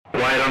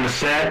Quiet on the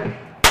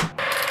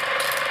set.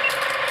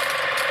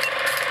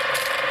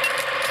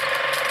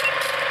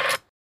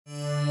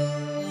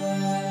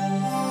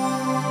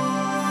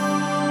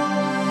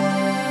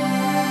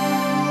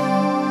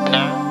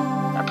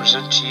 Now, I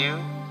present to you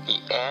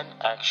the An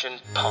Action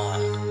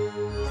Pod.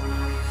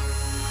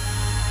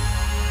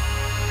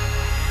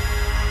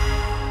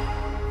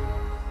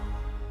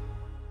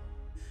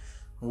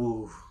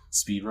 Ooh,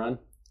 Speed run.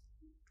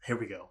 here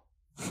we go.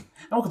 And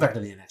welcome back to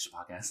the Inaction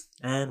Podcast.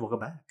 And welcome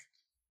back.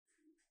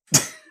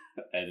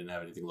 I didn't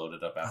have anything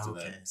loaded up after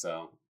Okay. that,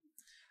 so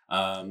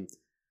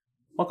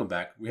welcome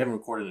back. We haven't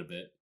recorded in a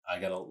bit.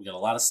 We got a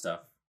lot of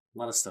stuff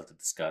to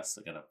discuss.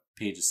 I got a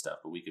page of stuff,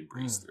 but we can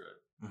breeze through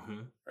it. Mm-hmm.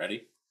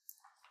 Ready?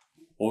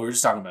 Well, we were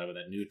just talking about it with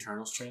that new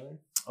Eternals trailer.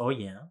 Oh,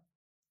 yeah.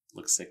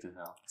 Looks sick as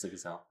hell. Sick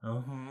as hell.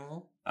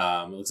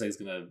 Mm-hmm. It looks like it's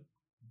gonna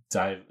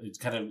dive. It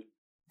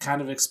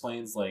kind of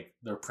explains like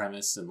their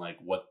premise and like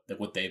what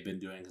they've been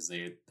doing, because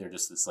they're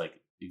just this like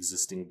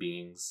existing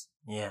beings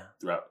Yeah.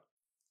 throughout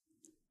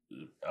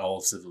all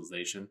of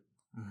civilization.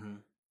 Mm-hmm.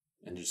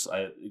 And just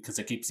because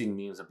I keep seeing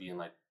memes of being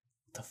like,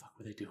 what the fuck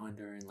were they doing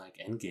during like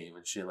Endgame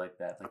and shit like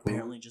that? Like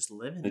Apparently just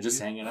living. they're just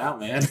dude. hanging out,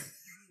 man.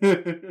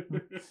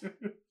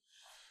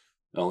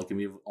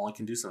 only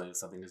can do something if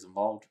something is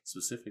involved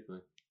specifically.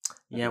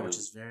 Yeah, And which then-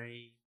 is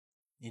very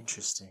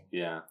interesting.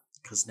 yeah.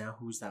 Because now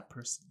who's that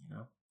person, you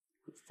know?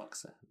 Who the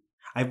fuck's that?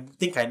 I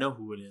think I know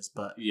who it is,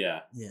 but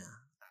Yeah.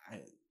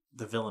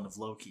 the villain of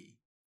Loki.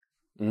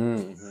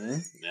 Mm-hmm.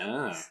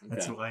 Yeah.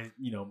 That's Okay. who I,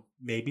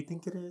 maybe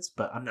think it is,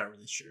 but I'm not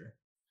really sure.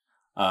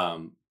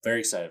 Very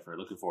excited for it.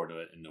 Looking forward to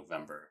it in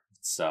November.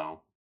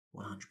 So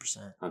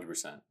 100%. 100%.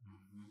 Mm-hmm.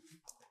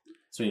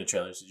 Speaking of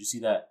trailers, did you see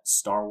that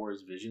Star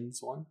Wars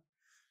Visions one?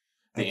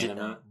 I The did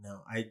anime? not.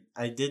 No,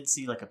 I did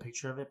see like a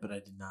picture of it, but I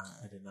did not.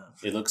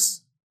 It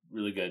looks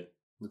really good.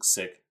 Looks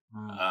sick.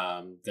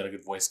 Mm. Got a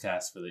good voice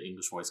cast for the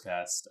English voice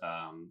cast.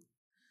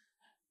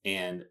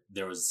 And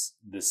there was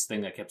this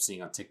thing I kept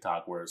seeing on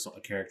TikTok where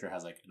a character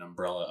has like an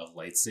umbrella of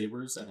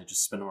lightsabers and they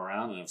just spin them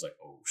around, and I was like,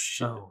 oh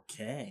shit.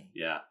 Okay.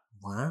 Yeah.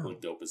 Wow.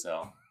 Look dope as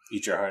hell.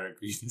 Eat your heart out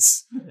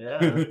greens. Yeah.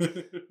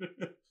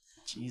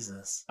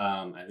 Jesus.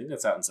 I think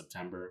that's out in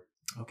September.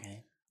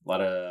 Okay. A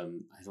lot of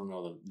I don't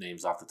know the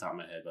names off the top of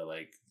my head, but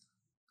like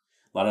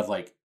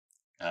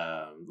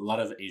a lot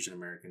of Asian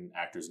American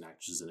actors and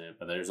actresses in it,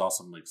 but there's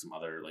also like some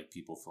other like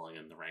people filling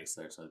in the ranks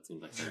there, so it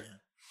seems like they're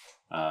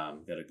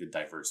got a good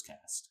diverse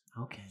cast.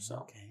 Okay. So.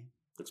 Okay.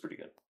 Looks pretty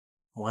good.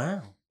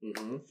 Wow.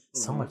 Mm-hmm.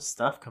 So much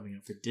stuff coming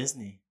up for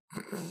Disney.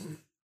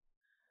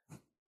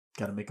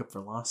 Got to make up for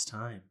lost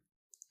time.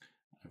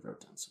 I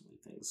wrote down so many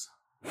things.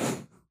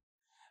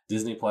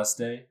 Disney Plus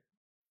Day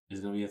is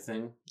going to be a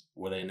thing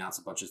where they announce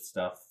a bunch of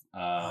stuff,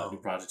 new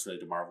projects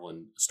related to Marvel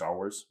and Star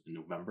Wars in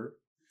November.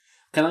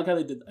 Kind of like how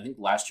they did, I think,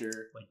 last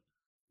year, like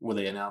where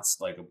they announced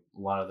like a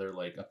lot of their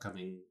like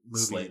upcoming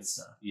Movies and slates.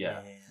 stuff.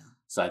 Yeah.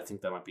 So I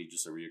think that might be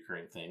just a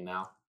reoccurring thing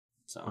now.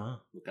 So Huh.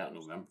 look out in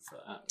November for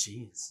that.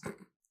 Jeez.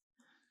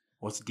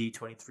 What's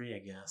D23, I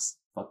guess?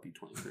 Fuck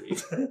D23.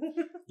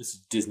 This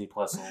is Disney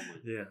Plus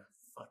only. Yeah.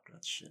 Fuck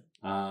that shit.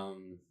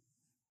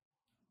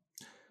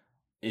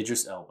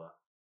 Idris Elba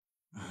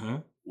Mm-hmm.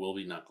 will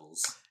be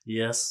Knuckles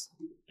Yes.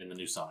 in the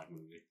new Sonic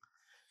movie.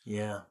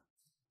 Yeah.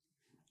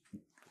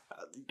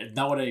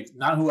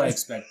 Not who I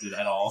expected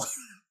at all.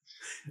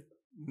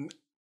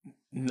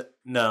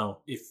 No.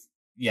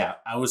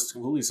 I was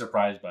completely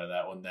surprised by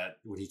that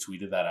when he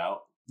tweeted that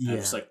out. Yeah. I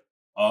was like,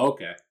 oh,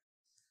 okay.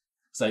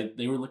 So I thought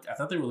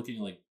they were looking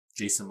at like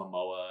Jason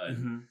Momoa, and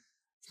Mhm.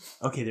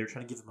 Okay, they were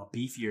trying to give him a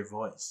beefier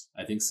voice.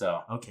 I think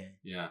so. Okay.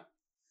 Yeah.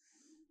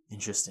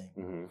 Interesting.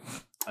 hmm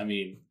I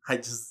mean, I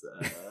just,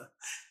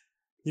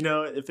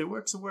 if it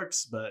works, it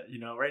works. But,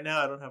 right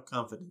now I don't have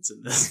confidence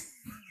in this.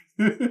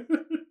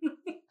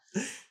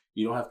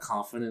 you don't have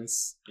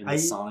confidence in the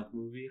Sonic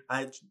movie.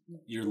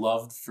 Your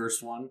loved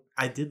first one.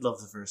 I did love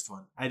the first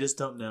one. I just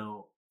don't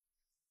know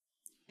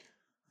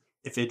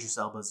if Idris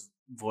Elba's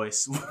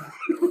voice would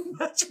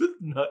match with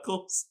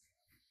Knuckles.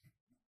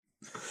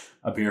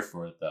 I'm here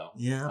for it though.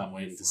 Yeah. I'm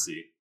waiting to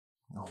see.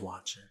 I'll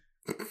watch it.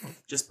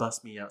 Just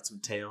bust me out some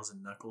Tails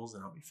and Knuckles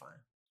and I'll be fine.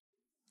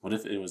 What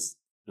if it was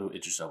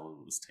Idris Elba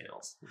was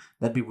Tails?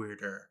 That'd be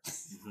weirder.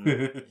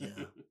 Yeah.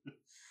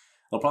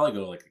 They'll probably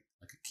go like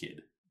a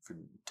kid for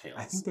Tails.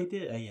 I think they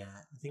did. Yeah.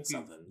 I think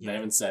something. Yeah. They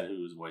haven't said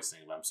who's voicing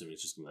it, but I'm assuming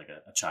it's just gonna be like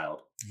a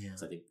child. Yeah.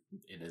 So I think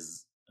it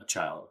is a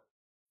child,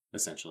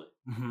 essentially.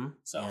 Mm-hmm.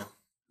 So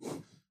Yeah.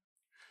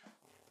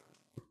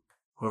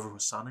 Whoever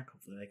was Sonic,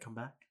 hopefully they come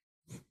back.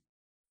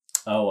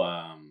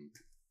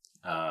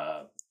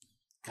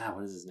 God,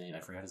 what is his name? I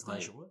forgot his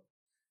Elijah name. Wood?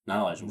 Not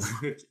Elijah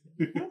Wood.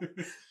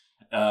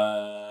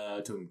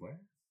 Tobey Maguire?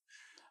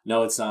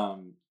 No, it's I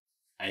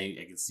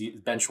can see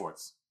it. Ben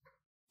Schwartz.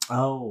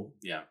 Oh.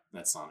 Yeah,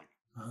 that's Sonic.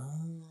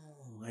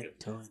 Oh, I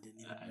totally didn't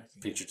even I recognize.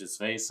 pictured his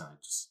face and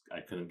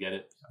I couldn't get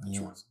it. Ben Yeah.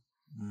 Schwartz.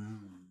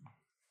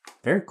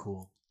 Very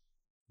cool.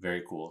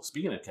 Very cool.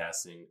 Speaking of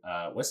casting,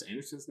 Wes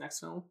Anderson's next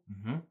film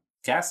Mm-hmm.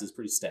 cast is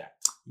pretty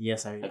stacked.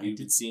 Yes, Have you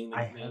been seeing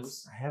the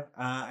names?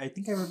 I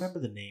think I remember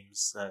the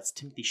names. It's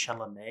Timothy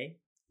Chalamet.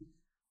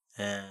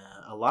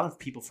 A lot of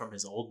people from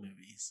his old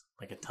movies,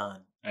 like a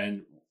ton.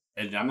 And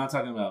I'm not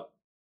talking about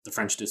The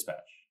French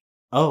Dispatch.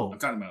 Oh, I'm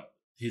talking about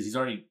he's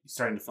already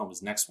starting to film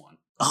his next one.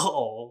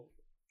 oh,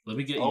 Let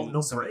me get you. oh!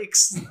 No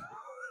breaks.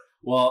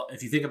 Well,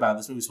 if you think about it,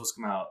 this movie's supposed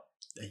to come out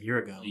A year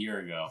ago.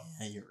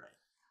 Yeah, you're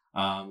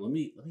right. Let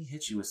me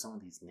hit you with some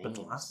of these names. But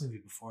the last movie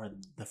before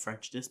The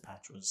French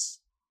Dispatch was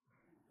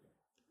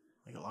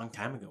like a long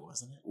time ago,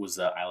 wasn't it? Was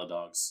Isle of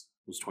Dogs.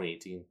 It was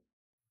 2018.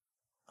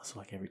 So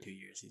like every 2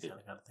 years, he's kind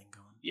of got a thing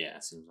going. Yeah,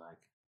 it seems like.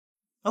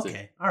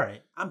 Okay, all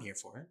right, I'm here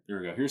for it. Here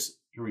we go.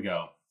 Here we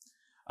go.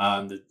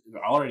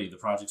 The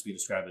project's being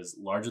described as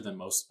larger than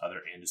most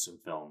other Anderson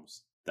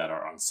films that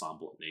are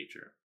ensemble in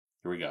nature.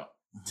 Here we go.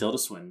 Mm-hmm. Tilda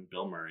Swinton,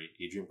 Bill Murray,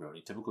 Adrian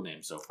Brody, typical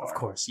names so far. Of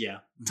course, yeah.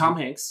 Tom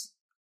Hanks.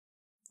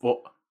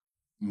 Well,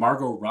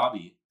 Margot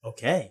Robbie.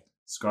 Okay.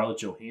 Scarlett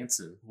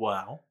Johansson.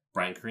 Wow.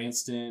 Bryan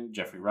Cranston,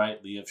 Jeffrey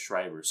Wright, Liev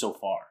Schreiber so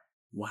far.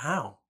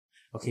 Wow.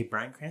 Okay,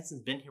 Bryan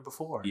Cranston's been here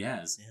before.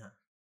 Yes. Yeah.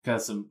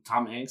 Got some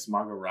Tom Hanks,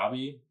 Margot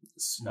Robbie,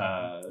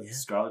 Scarlett.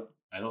 Scarlett.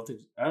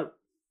 Now,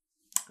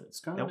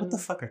 what the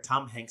fuck are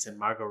Tom Hanks and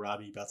Margot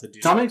Robbie about to do?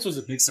 Tom Hanks was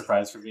a big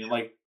surprise for me. I'm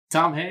like,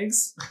 Tom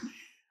Hanks?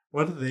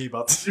 What are they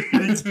about to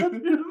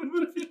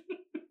do?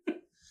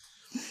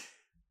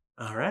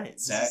 All right.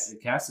 The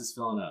cast is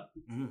filling up.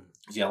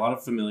 Yeah, a lot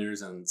of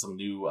familiars and some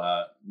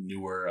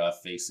newer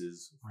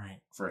faces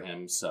for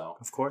him. So,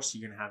 of course,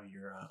 you're going to have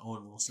your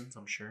Owen Wilsons,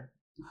 I'm sure.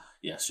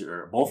 Yeah,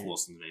 sure. Both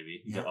Wilsons,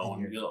 maybe. You got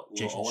Owen, you got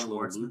Owen,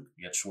 Schwartzman.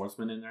 You got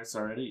Schwartzman in there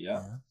already.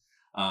 Yeah.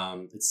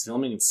 It's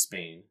filming in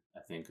Spain,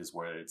 I think, is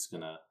where it's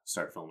going to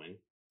start filming.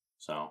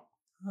 So,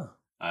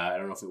 I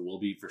don't know if it will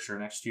be for sure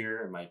next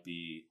year. It might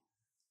be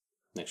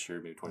next year,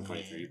 maybe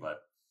 2023,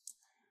 but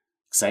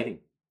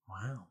exciting.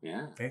 Wow.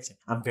 Yeah. Very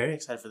exciting. I'm very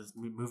excited for this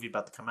movie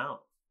about to come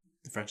out.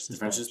 The French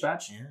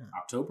Dispatch? Yeah.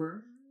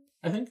 October,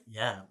 I think.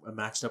 Yeah.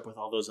 Matched up with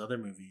all those other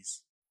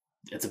movies.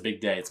 It's a big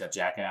day. It's got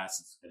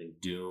Jackass. I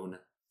think Dune.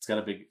 It's got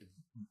a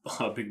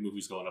lot of big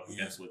movies going up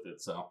against with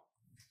it. So,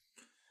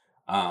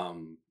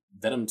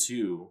 Venom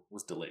 2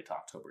 was delayed to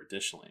October.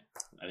 Additionally,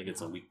 I think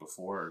it's a week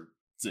before.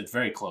 It's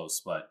very close,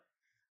 but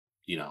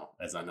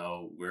as I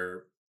know,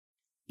 we're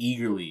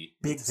eagerly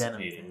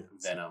anticipating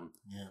Venom.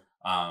 Yeah.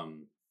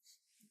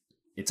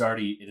 It's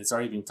already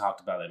being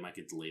talked about that it might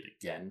get delayed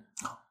again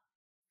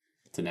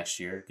to next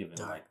year, given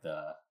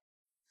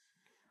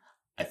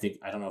I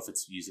don't know if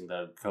it's using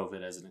the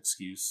COVID as an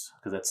excuse,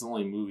 because that's the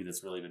only movie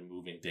that's really been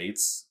moving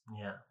dates.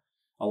 Yeah.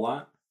 A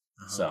lot.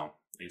 So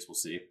I guess we'll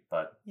see.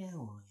 But yeah,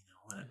 well,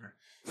 whatever.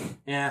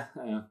 Yeah,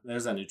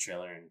 there's that new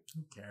trailer, and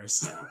who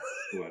cares?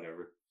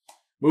 Whatever.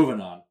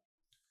 Moving on.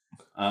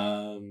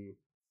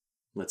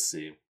 Let's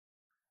see.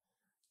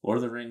 Lord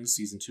of the Rings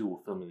Season 2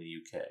 will film in the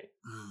UK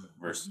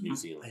versus New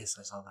Zealand. Yes,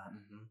 I saw that.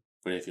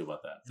 What do you feel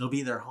about that? It'll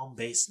be their home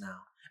base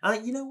now.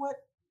 You know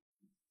what?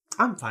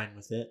 I'm fine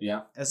with it.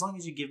 Yeah. As long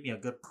as you give me a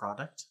good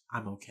product,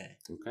 I'm okay.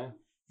 Okay.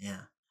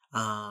 Yeah.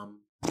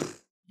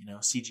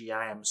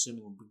 CGI, I'm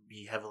assuming will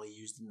be heavily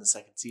used in the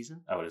second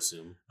season. I would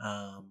assume.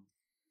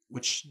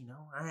 Which,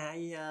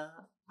 I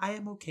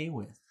am okay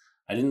with.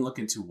 I didn't look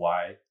into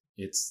why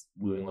it's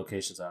moving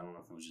locations. I don't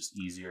know if it was just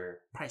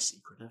easier. Probably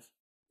secretive.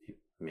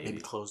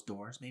 Maybe closed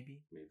doors,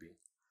 maybe.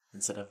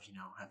 Instead of,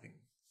 having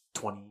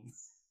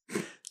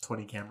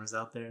 20 cameras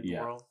out there in the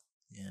world.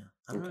 Yeah.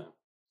 I don't know.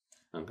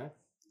 Okay.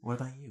 What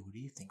about you? What do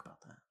you think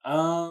about that?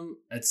 I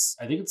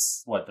think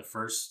it's the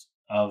first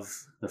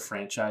of the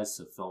franchise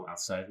to film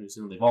outside of New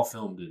Zealand. They've all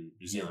filmed in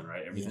New Zealand,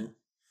 right? Everything. Yeah.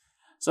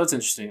 So it's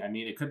interesting. I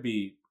mean, it could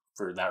be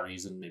for that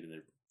reason. Maybe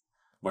they're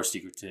more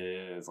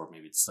secretive, or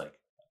maybe it's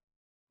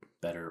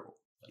better.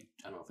 I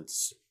don't know if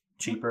it's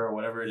cheaper or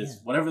whatever it is.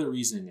 Whatever the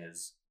reasoning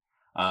is,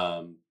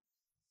 I'm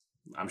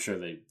sure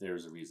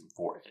there's a reason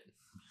for it.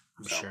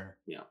 I'm sure.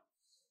 Yeah.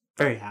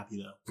 Very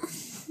happy though.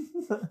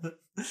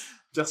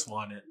 Just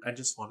want it. I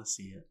just want to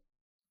see it.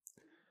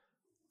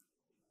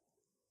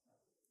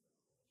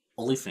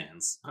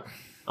 OnlyFans.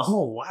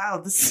 Oh wow!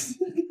 This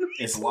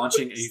is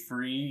launching a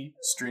free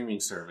streaming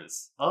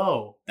service.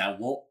 Oh, that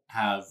won't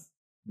have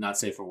not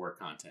safe for work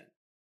content.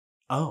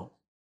 Oh.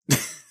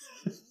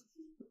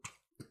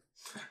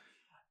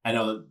 I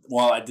know.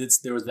 Well,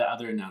 there was the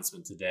other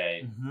announcement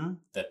today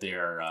that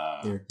they're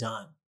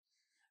done.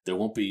 They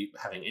won't be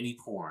having any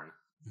porn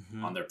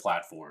on their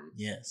platform.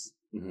 Yes.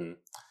 And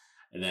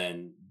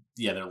then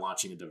they're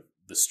launching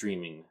the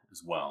streaming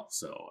as well.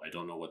 So I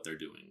don't know what they're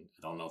doing.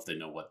 I don't know if they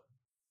know what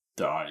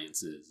the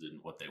audience is and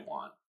what they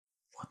want.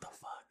 What the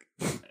fuck?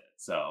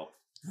 So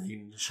you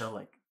need to show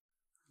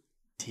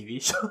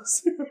TV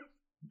shows.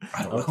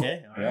 I don't know.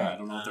 Okay. All right. I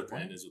don't know what their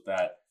plan is with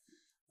that.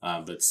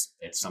 But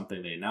it's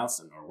something they announced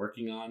and are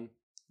working on.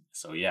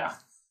 So yeah.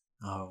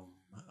 Oh,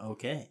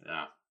 okay.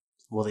 Yeah.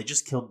 Well, they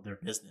just killed their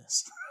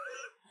business.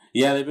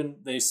 Yeah,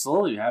 they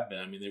slowly have been.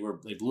 I mean,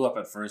 they blew up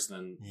at first,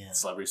 and then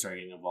celebrities started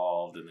getting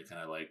involved, and they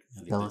kind of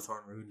Bella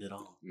Thorne ruined it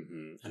all.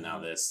 And now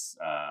this,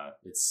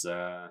 it's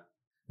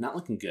not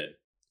looking good.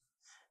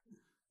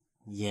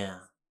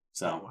 Yeah.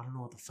 So I don't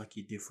know what the fuck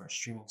you do for a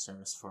streaming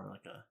service for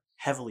like a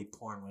heavily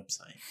porn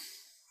website.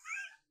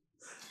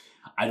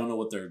 I don't know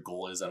what their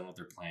goal is. I don't know what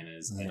their plan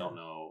is. Yeah. I don't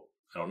know.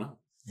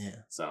 Yeah,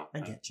 So I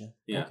get you.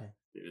 yeah. Okay.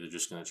 Maybe they're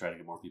just gonna try to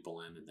get more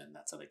people in, and then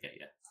that's how they get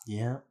you.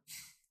 Yeah.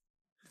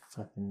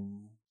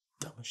 Fucking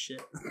dumb as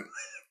shit.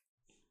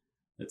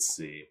 Let's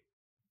see.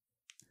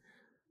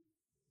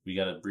 We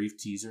got a brief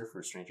teaser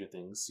for Stranger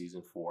Things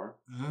season 4,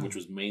 which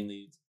was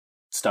mainly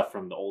stuff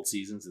from the old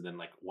seasons, and then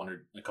like one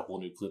or a couple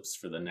of new clips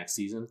for the next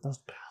season. Those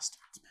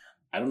bastards, man.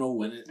 I don't know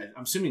when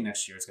I'm assuming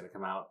next year it's gonna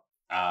come out.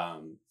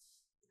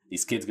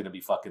 These kids gonna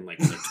be fucking like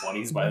in their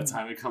 20s by the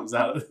time it comes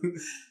out.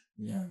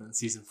 Yeah, in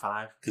season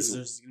 5, because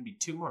there's gonna be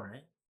 2 more,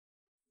 right?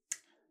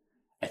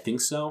 I think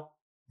so.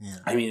 Yeah.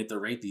 I mean, at the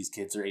rate these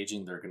kids are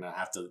aging, they're gonna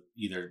have to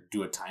either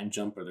do a time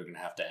jump or they're gonna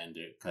have to end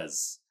it,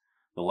 because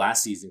the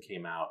last season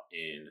came out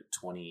in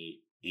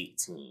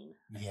 2018,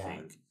 I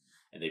think,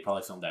 and they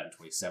probably filmed that in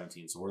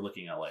 2017. So we're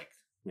looking at like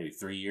maybe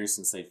 3 years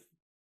since they've.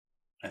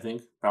 I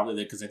think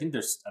probably because I think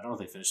there's. I don't know if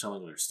they finished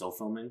filming or they're still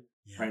filming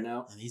right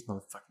now. And these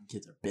motherfucking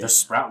kids are big. They're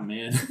sprouting,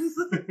 man.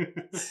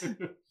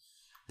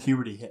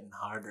 Puberty hitting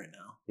hard right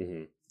now.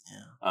 Mm-hmm.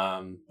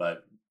 Yeah.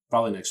 But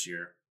probably next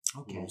year.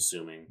 Okay. I'm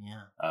assuming.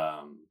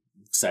 Yeah.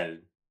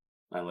 Excited.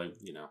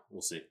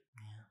 We'll see.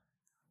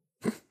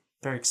 Yeah.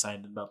 Very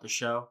excited about the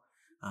show.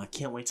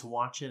 Can't wait to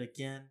watch it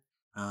again.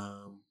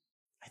 I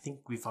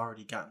think we've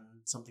already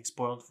gotten something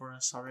spoiled for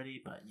us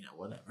already, but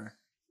whatever.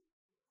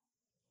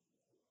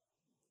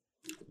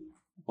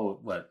 Well,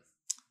 what?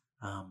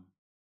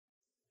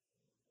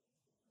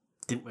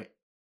 Did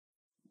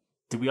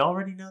we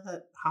already know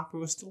that Hopper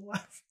was still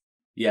alive?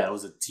 Yeah, it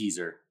was a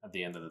teaser at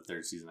the end of the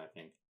 3rd season, I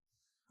think.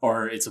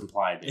 Or it's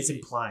implied. Maybe. It's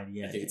implied,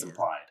 yeah. I think it's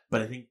implied.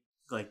 But I think,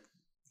 like,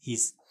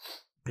 he's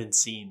been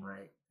seen,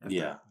 right?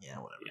 Yeah. Yeah,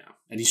 whatever. Yeah.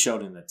 And he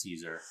showed in the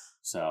teaser,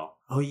 so.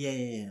 Oh,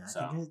 yeah.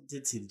 So, I think I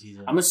did see the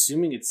teaser. I'm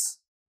assuming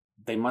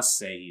they must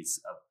say he's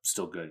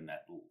still good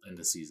in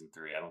the season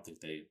 3. I don't think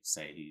they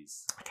say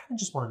he's. I kind of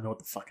just want to know what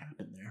the fuck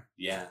happened there.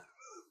 Yeah.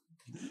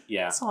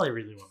 Yeah. That's all I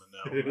really want to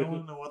know. I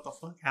want to know what the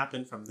fuck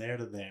happened from there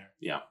to there.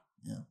 Yeah.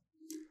 Yeah.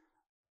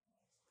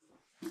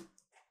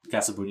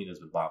 Casa Bonita's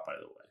been bought, by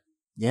the way.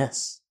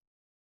 Yes.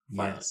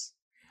 Finally. Yes.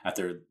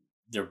 After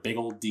their big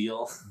old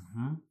deal,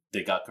 Mm-hmm.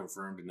 they got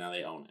confirmed and now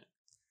they own it.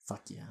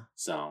 Fuck yeah.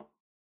 So,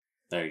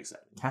 very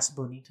exciting. Casa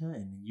Bonita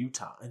in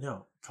Utah. I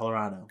know.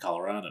 Colorado.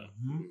 Colorado.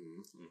 Mm-hmm.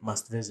 Mm-hmm.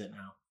 Must visit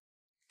now.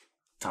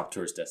 Top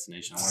tourist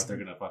destination. I wonder if they're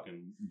going to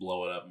fucking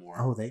blow it up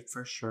more. Oh, they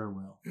for sure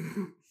will.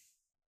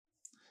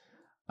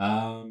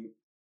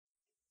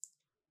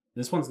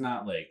 This one's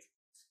not like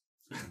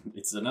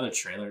it's another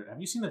trailer.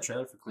 Have you seen the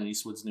trailer for Clint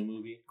Eastwood's new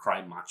movie,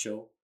 Cry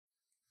Macho?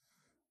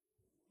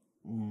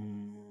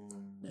 No.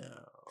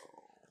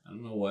 I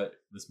don't know what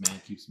this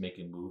man keeps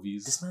making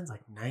movies. This man's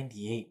like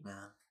 98,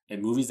 man.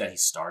 And movies that he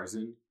stars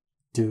in.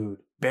 Dude,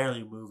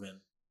 barely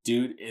moving.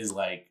 Dude is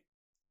like,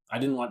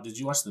 did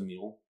you watch The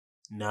Mule?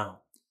 No.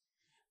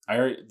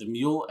 The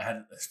Mule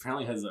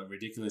apparently has a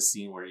ridiculous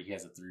scene where he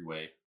has a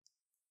 3-way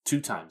 2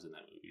 times in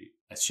that movie.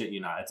 I shit you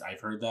not. I've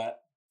heard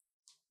that.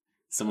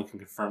 Someone can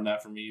confirm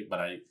that for me, but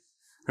I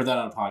heard that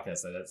on a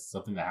podcast that that's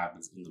something that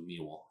happens in The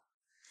Mule.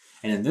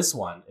 And in this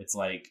one, it's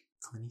like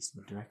Clint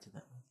Eastwood directed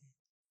that movie.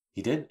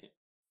 He did?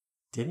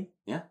 Did he?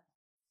 Yeah.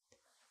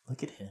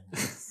 Look at him.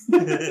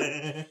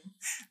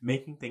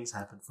 Making things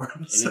happen for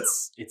himself.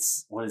 And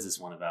it's what is this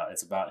one about?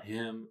 It's about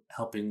him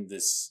helping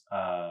this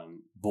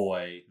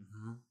boy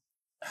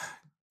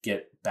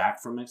get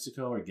back from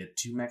Mexico or get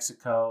to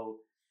Mexico.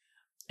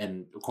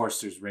 And of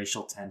course, there's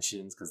racial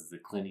tensions because it's a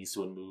Clint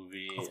Eastwood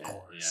movie. Of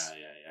course.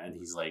 Yeah. And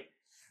he's like,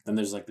 then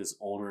there's like this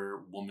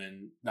older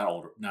woman, not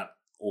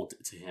old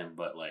to him,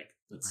 but like,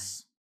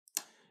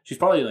 she's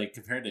probably like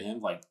compared to him,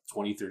 like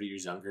 20, 30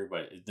 years younger,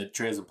 but the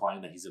trailer's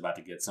implying that he's about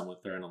to get some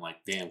with her. And I'm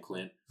like, damn,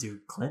 Clint.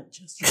 Dude, Clint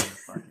just trying to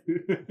fuck.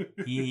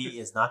 He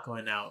is not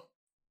going out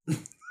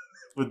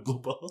with blue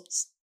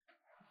balls.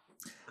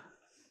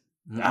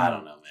 I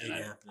don't know, man.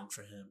 Ain't happening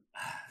for him.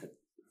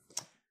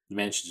 The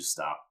man should just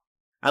stop.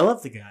 I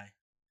love the guy.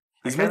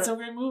 He's made some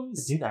great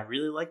movies. Dude, I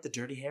really like the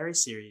Dirty Harry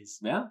series.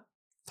 Yeah.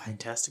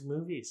 Fantastic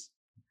movies.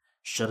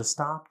 Should have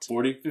stopped.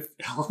 40,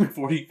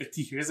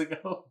 50 years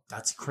ago.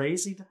 That's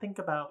crazy to think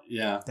about.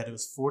 Yeah. That it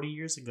was 40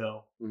 years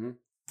ago. Mm-hmm.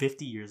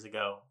 50 years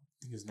ago.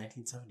 I think it was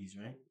 1970s,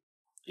 right?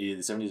 Yeah,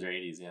 the 70s or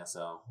 80s, yeah,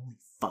 so. Holy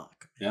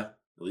fuck. Man. Yeah,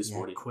 at least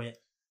 40.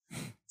 Quit.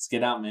 Let's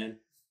get out, man.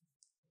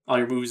 All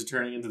your movies are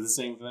turning into the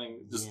same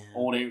thing. Just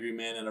old angry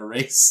man in a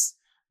race.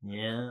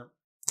 Yeah.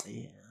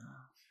 Yeah.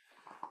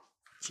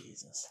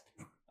 Jesus.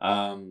 Do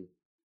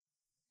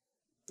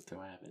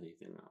I have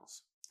anything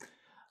else?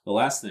 The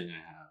last thing I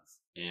have,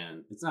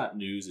 and it's not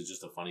news, it's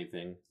just a funny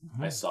thing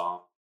I saw.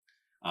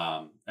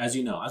 As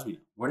we know,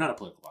 we're not a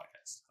political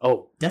podcast.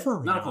 Oh,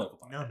 definitely not a political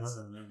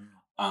podcast.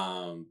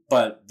 No.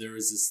 But there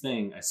was this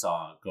thing I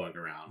saw going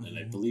around, and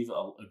I believe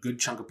a good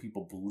chunk of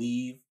people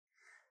believe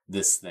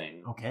this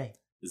thing. Okay.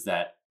 Is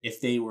that if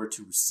they were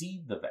to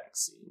receive the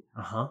vaccine,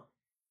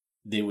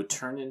 they would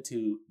turn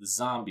into the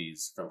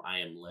zombies from I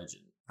Am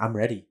Legend. I'm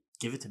ready.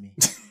 Give it to me.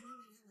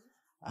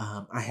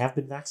 I have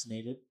been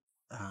vaccinated.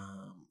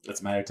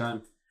 That's a matter of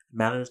time.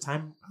 Matter of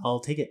time. I'll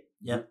take it.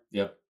 Yep.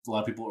 Yep. A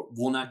lot of people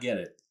will not get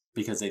it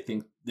because they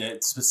think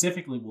that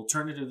specifically will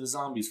turn into the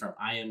zombies from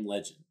I Am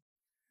Legend.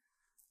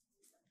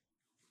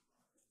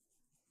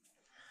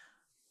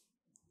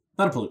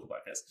 Not a political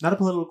podcast. Not a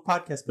political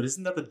podcast, but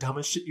isn't that the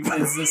dumbest shit you've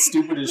It's the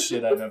stupidest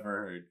shit I've ever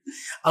heard.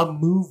 A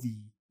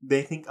movie.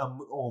 They think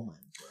oh my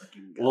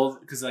fucking god. Well,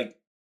 because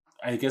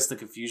I guess the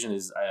confusion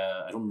is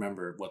I don't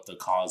remember what the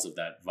cause of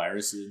that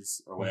virus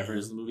is or whatever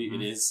is in the movie. Mhm.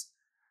 It is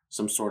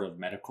some sort of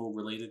medical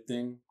related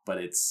thing, but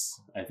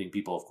I think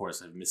people, of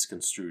course, have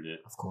misconstrued it.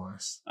 Of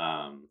course.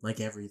 Um, Like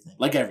everything.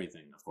 like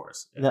everything, of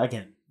course.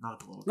 Again, not a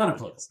political Not a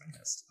podcast.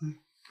 political podcast.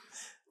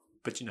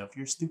 But if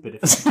you're stupid,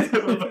 if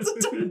you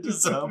turn into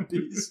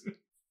zombies.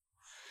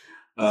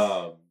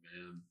 Oh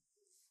man,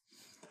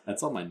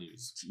 that's all my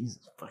news. Jesus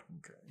fucking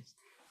Christ.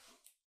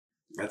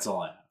 That's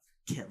all I have.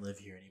 Can't live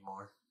here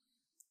anymore.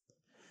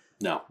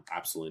 No,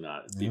 absolutely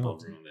not. No. People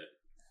have ruined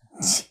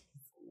it.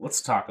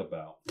 Let's talk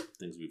about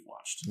things we've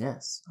watched.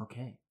 Yes,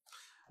 okay.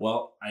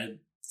 Well,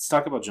 let's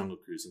talk about Jungle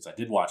Cruise since I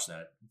did watch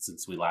that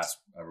since we last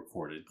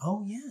recorded.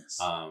 Oh, yes.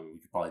 We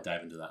could probably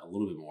dive into that a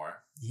little bit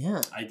more.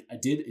 Yeah. I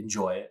did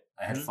enjoy it.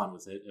 I had Mhm. fun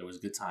with it. It was a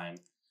good time.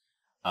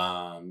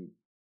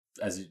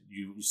 As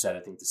you said, I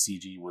think the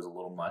CG was a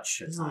little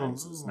much at It's a little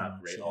times. It's not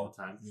much, great yeah. all the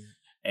time. Yeah.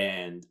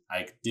 And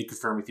I did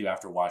confirm with you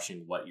after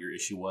watching what your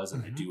issue was,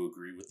 and I Mhm. do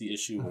agree with the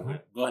issue. Mhm.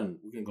 We're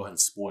gonna go ahead and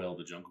spoil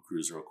the Jungle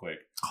Cruise real quick.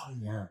 Oh,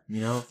 yeah.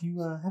 If you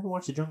haven't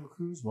watched The Jungle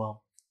Cruise,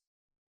 well,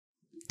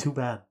 too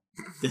bad.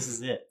 This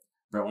is it.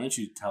 Brett, why don't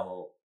you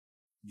tell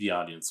the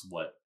audience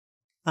what?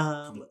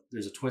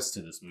 There's a twist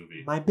to this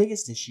movie. My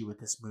biggest issue with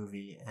this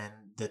movie and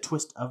the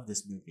twist of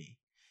this movie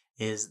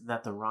is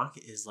that The Rock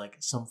is like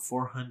some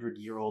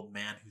 400-year-old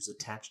man who's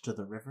attached to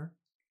the river.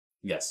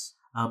 Yes.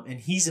 And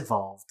he's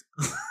evolved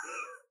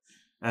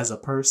as a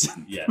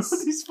person. Yes.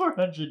 through these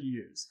 400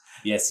 years.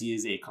 Yes, he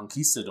is a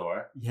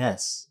conquistador.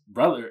 Yes.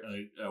 Brother,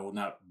 well,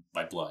 not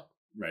by blood,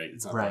 right?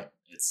 It's not Right. blood.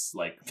 It's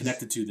like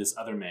connected to this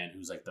other man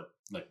who's like the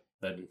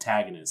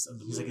antagonist of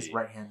the He's movie. like his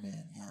right-hand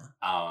man,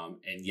 yeah.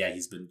 And yeah,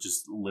 he's been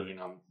just living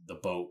on the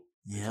boat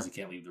Yeah. because he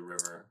can't leave the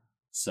river.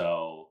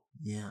 So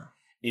Yeah.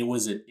 it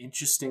was an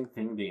interesting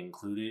thing they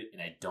included,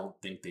 and I don't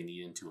think they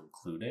needed to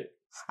include it.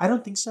 I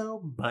don't think so,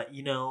 but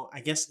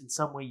I guess in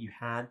some way you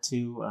had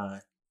to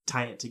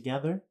tie it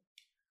together.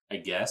 I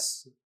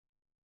guess.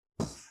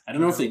 I don't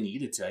know if they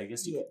needed to. I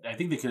guess I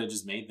think they could have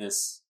just made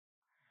this.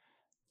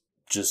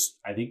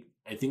 I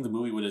think the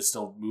movie would have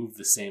still moved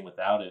the same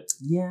without it.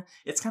 Yeah,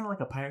 it's kind of like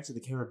a Pirates of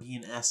the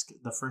Caribbean-esque,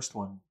 the first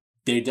one.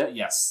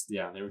 Yes,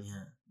 yeah, they were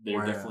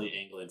Where, definitely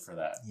angling for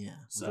that. Yeah,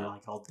 So- they're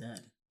like all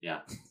dead.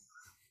 Yeah.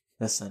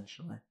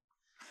 Essentially.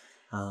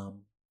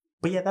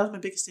 But yeah, that was my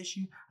biggest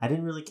issue. I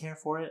didn't really care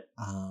for it.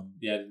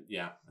 Yeah.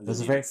 It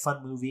was a very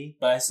fun movie.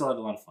 But I still had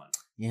a lot of fun.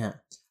 Yeah.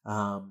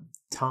 Tom?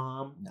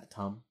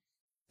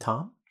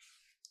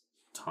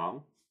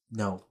 Tom?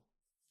 No.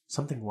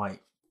 Something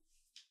White.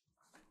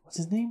 What's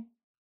his name?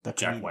 The Jack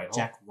comedian, Whitehall.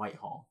 Jack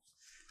Whitehall.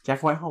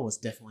 Jack Whitehall was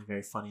definitely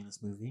very funny in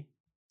this movie.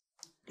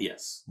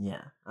 Yes.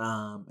 Yeah.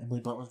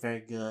 Emily Blunt was very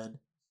good.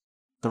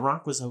 The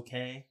Rock was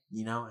okay,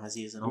 as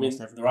he is in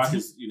almost every The Rock movie.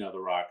 is, The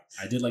Rock.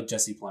 I did like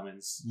Jesse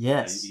Plemons.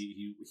 Yes.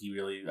 He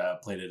really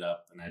played it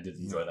up, and I did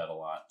enjoy that a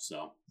lot.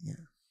 So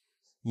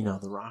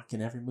The Rock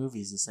in every movie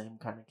is the same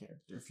kind of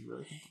character, if you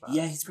really think about it.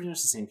 yeah, he's pretty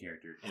much the same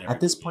character. In every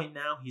At this movie. point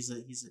now, he's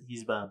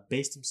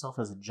based himself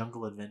as a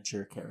jungle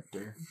adventure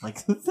character. Like,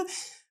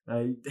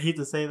 I hate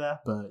to say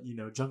that, but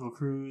Jungle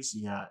Cruise.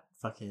 You got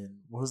fucking.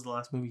 What was the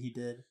last movie he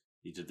did?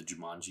 He did the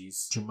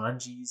Jumanjis.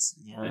 Jumanjis.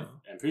 Yeah.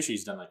 I'm pretty sure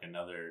he's done like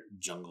another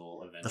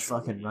jungle adventure. The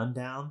fucking movie.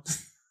 Rundown.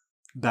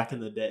 Back in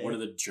the day. What are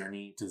the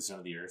Journey to the Center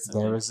of the Earth? I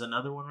There think. was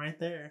another one right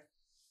there.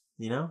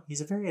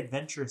 He's a very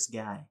adventurous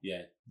guy.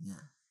 Yeah. Yeah.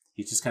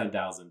 He just kind of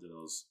dials into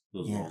those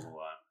Yeah. roles a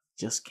lot.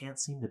 Just can't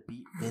seem to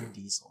beat Vin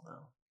Diesel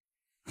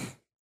though.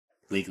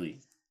 Legally,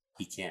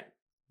 he can't,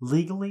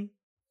 Legally,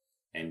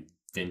 and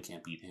Vin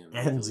can't beat him.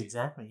 and legally.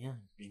 exactly, yeah.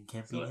 Vin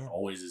can't So beat it him.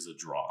 always is a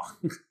draw.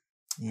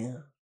 Yeah.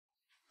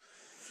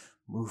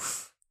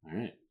 Oof. All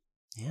right.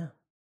 Yeah.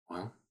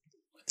 Well,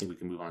 I think we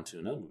can move on to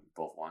another movie we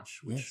both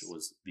watched, which Yes.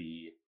 was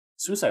the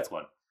Suicide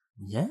Squad.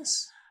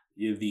 Yes.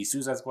 Yeah, the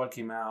Suicide Squad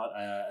came out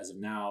as of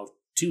now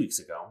 2 weeks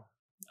ago.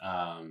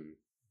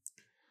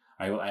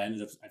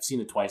 I've seen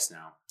it twice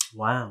now.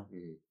 Wow.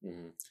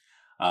 And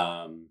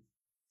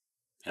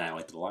I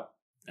liked it a lot,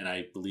 and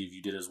I believe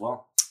you did as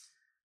well.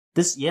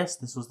 This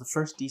was the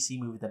first DC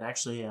movie that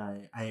actually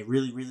I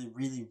really, really,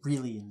 really,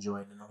 really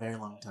enjoyed in a very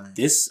long time.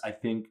 This, I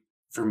think,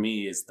 for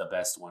me, is the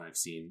best one I've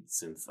seen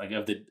since, like,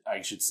 of the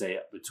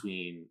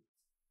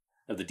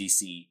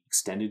DC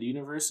extended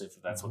universe,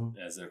 if that's what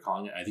as they're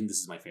calling it. I think this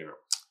is my favorite.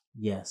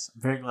 Yes.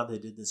 I'm very glad they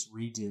did this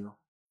redo.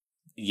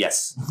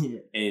 Yes, Yeah.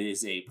 it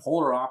is a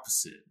polar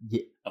opposite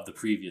Yeah. of the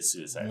previous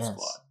Suicide Yes.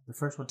 Squad. The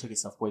first one took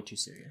itself way too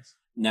serious.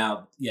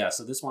 Now, yeah,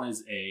 so this one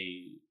is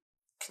a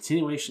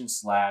continuation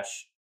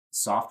 /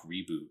 soft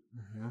reboot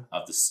Mm-hmm.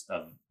 of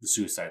the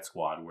Suicide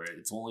Squad, where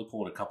it's only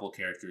pulled a couple of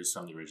characters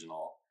from the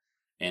original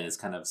and it's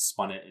kind of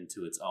spun it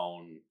into its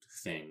own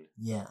thing.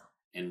 Yeah.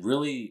 And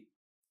really,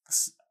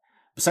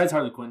 besides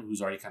Harley Quinn,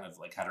 who's already kind of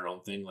like had her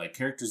own thing, like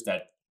characters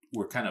that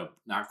were kind of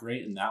not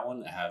great in that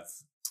one have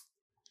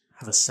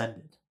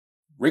ascended.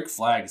 Rick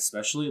Flag,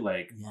 especially,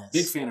 like, Yes.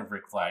 big fan of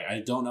Rick Flag. I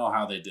don't know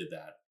how they did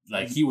that.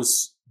 Like, he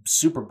was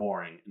super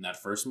boring in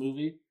that first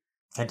movie.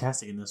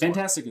 Fantastic in this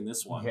Fantastic in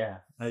this one. one. Yeah.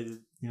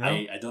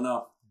 I don't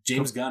know.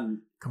 James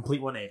Gunn.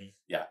 Complete 180.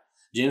 Yeah.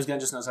 James Gunn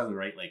just knows how to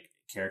write, like,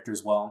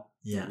 characters well.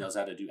 Yeah. He knows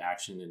how to do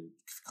action and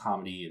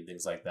comedy and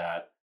things like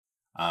that.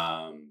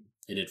 And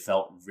it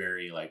felt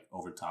very, like,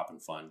 over the top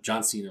and fun.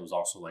 John Cena was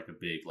also, like, a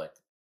big, like,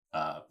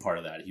 part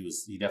of that.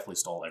 He definitely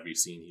stole every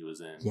scene he was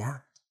in. Yeah.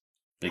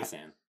 Big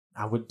fan.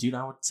 I would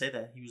say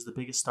that he was the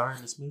biggest star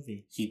in this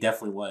movie. He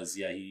definitely was.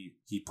 Yeah,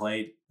 he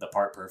played the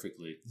part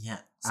perfectly. Yeah.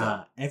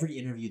 So every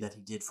interview that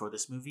he did for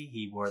this movie,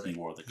 he wore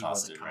the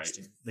costume, right?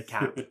 The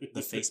cap,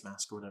 the face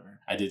mask, or whatever.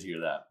 I did hear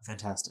that.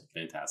 Fantastic.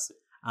 Fantastic.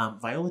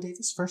 Viola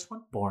Davis, first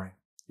one, boring.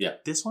 Yeah.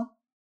 This one,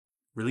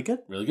 really good.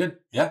 Really good.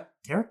 Yeah.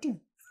 Character.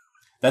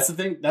 That's the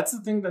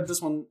thing that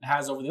this one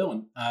has over the other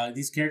one.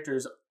 These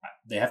characters,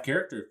 they have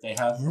character. They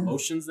have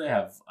emotions. They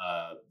have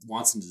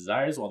wants and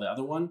desires. While the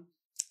other one,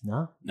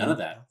 none of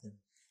that. Nothing.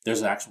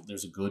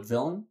 There's a good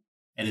villain,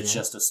 and it's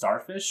just a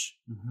starfish.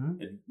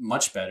 Mm-hmm. And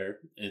much better.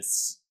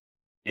 It's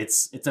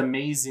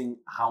amazing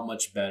how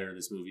much better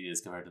this movie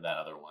is compared to that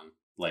other one.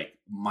 Like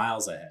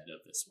miles ahead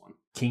of this one.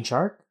 King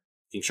Shark.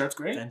 King Shark's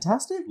great.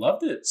 Fantastic.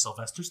 Loved it.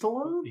 Sylvester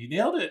Stallone. He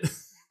nailed it.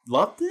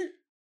 Loved it.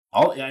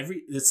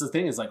 It's the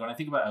thing is, like, when I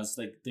think about, I was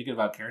like thinking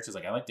about characters,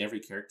 like I liked every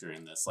character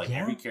in this. Like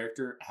every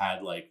character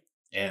had like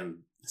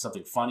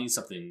something funny,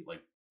 something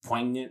like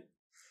poignant.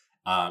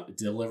 It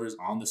delivers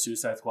on the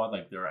Suicide Squad.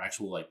 Like there are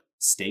actual like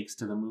stakes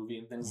to the movie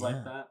and things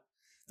like that.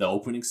 The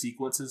opening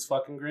sequence is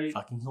fucking great.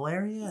 Fucking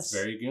hilarious. It's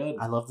very good.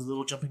 I love the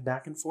little jumping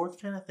back and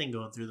forth kind of thing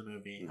going through the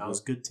movie. Mm-hmm. That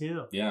was good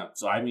too. Yeah.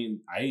 So I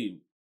mean, I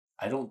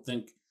don't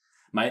think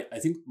I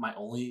think my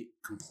only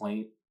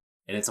complaint,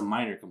 and it's a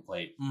minor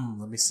complaint.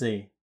 Let me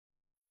see.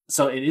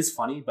 So it is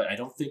funny, but I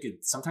don't think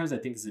it. Sometimes I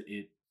think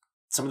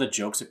some of the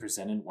jokes it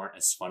presented weren't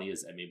as funny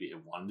as maybe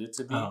it wanted it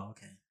to be. Oh,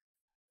 okay.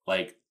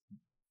 Like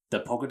the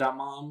polka dot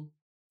mom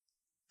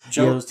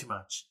joke. Yeah, it was too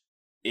much.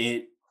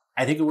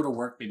 I think it would have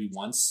worked maybe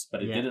once,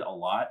 but it Yeah. did it a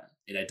lot,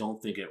 and I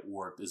don't think it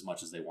worked as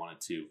much as they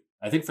wanted to.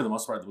 I think for the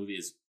most part, the movie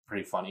is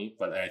pretty funny,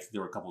 but I think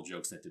there were a couple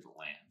jokes that didn't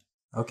land.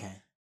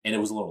 Okay. And it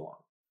was a little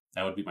long.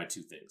 That would be my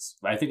two things.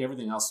 But I think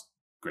everything else,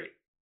 great.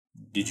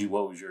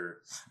 What was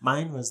your...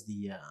 Mine was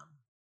the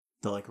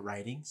like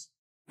writings.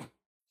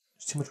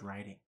 There's too much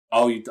writing.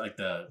 Oh, you like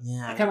the...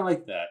 Yeah. I kind of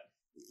like that.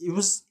 It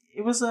was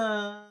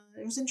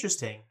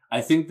interesting.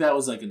 I think that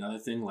was like another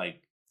thing,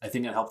 like, I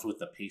think it helped with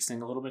the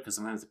pacing a little bit, because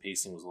sometimes the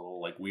pacing was a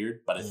little like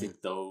weird, but I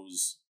think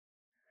those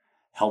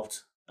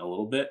helped a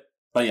little bit.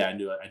 But yeah, I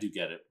do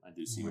get it. I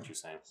do see what you're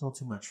saying. It's a little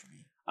too much for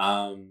me.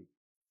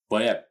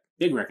 But yeah,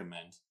 big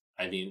recommend.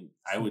 I mean,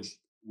 I would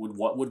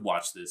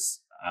watch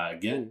this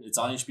again. It's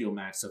on HBO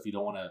Max, so if you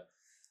don't want to,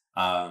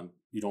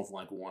 you don't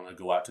want to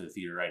go out to the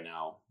theater right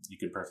now, you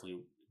can perfectly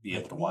be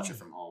able to watch it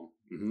from home.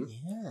 Mm-hmm.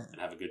 Yeah, and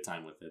have a good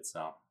time with it.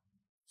 So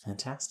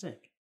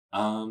fantastic.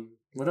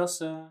 What else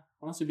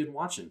have you been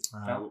watching?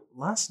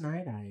 Last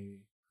night,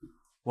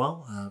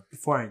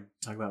 before I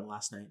talk about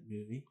last night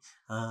movie,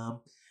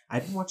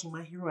 I've been watching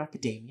My Hero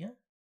Academia.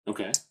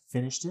 Okay.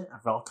 Finished it.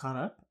 I've all caught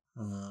up.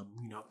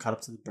 Caught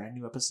up to the brand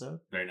new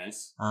episode. Very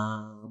nice.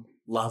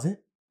 Love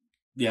it.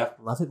 Yeah.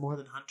 Love it more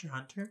than Hunter x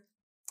Hunter.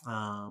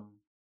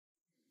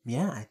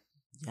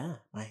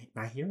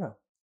 My Hero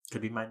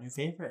could be my new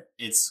favorite.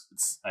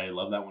 I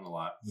love that one a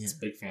lot. Yeah. It's a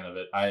big fan of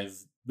it. I've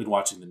been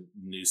watching the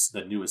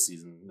newest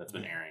season that's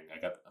been airing. I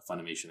got a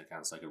Funimation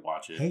account so I could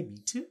watch it. Hey, me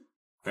too.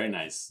 Very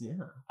nice.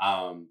 Yeah.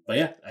 But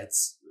yeah,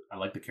 I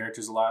like the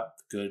characters a lot.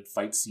 Good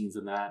fight scenes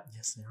in that.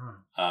 Yes, they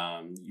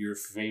are. Your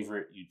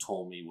favorite, you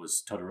told me,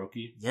 was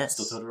Todoroki. Yes.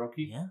 Still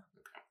Todoroki? Yeah.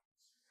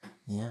 Okay.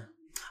 Yeah.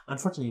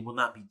 Unfortunately, it will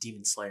not be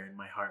Demon Slayer in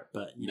my heart,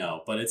 but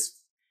but it's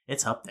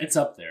up there. It's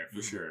up there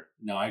for sure.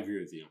 No, I agree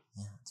with you.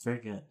 Yeah, it's very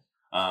good.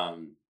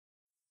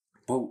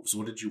 So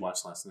what did you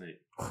watch last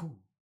night?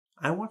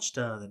 I watched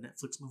the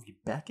Netflix movie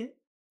Beckett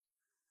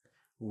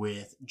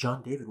with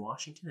John David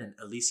Washington and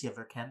Alicia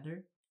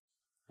Vikander.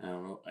 I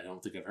don't know. I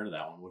don't think I've heard of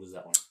that one. What is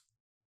that one?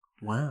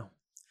 Wow.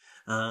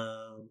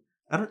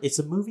 It's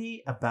a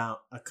movie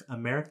about an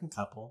American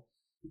couple,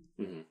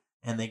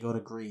 and they go to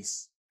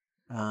Greece.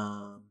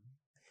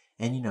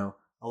 And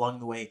along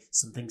the way,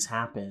 some things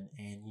happen,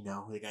 and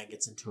the guy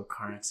gets into a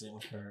car accident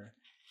with her,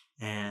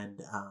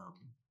 and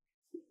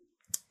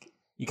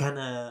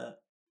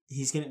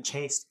he's getting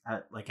chased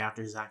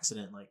after his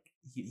accident. Like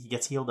he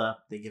gets healed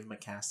up. They give him a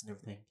cast and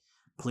everything.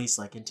 Police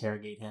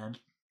interrogate him,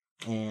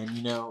 and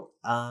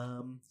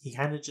he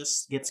kind of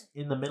just gets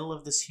in the middle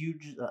of this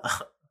huge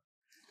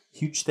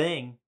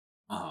thing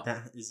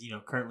that is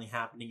currently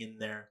happening in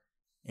their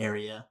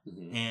area,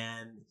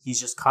 and he's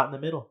just caught in the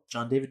middle.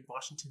 John David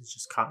Washington is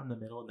just caught in the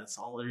middle, and that's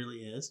all it really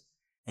is.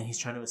 And he's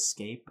trying to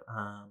escape,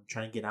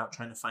 trying to get out,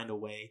 trying to find a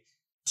way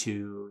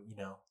to,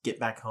 get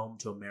back home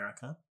to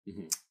America.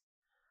 Mhm.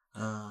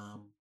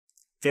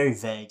 Very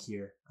vague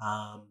here.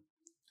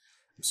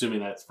 Assuming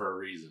that's for a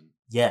reason.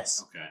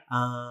 Yes. Okay.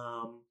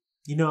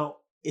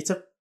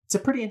 It's a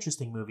pretty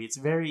interesting movie. It's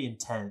very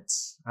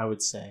intense, I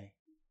would say.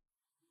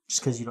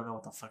 Just because you don't know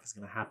what the fuck is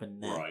going to happen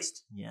next.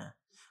 Right. Yeah.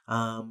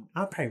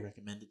 I'd probably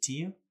recommend it to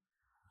you.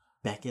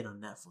 Beckett on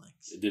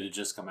Netflix. Did it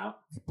just come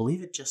out? I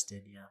believe it just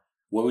did, yeah.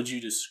 What would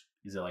you just...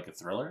 Is it like a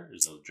thriller?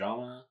 Is it a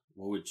drama?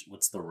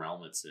 What's the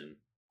realm it's in?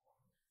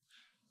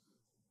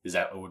 Is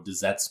that... Or does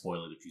that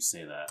spoil it if you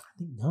say that?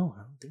 I don't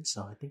think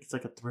so. I think it's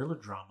like a thriller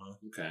drama.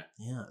 Okay.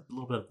 Yeah, a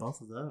little bit of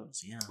both of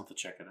those, yeah. I'll have to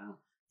check it out.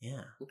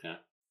 Yeah. Okay.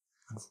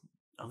 But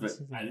I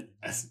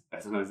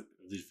thought it was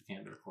Alicia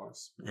Vikander, of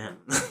course. Yeah.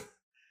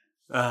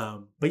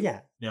 But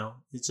yeah,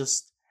 it's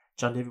just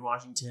John David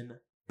Washington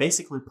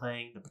basically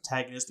playing the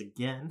protagonist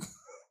again.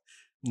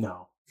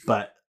 No,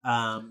 but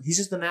he's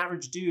just an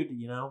average dude,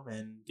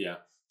 and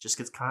just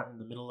gets caught in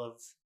the middle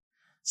of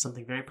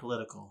something very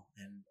political,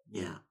 and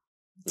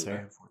it's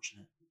very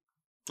unfortunate.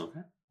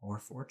 Okay. Or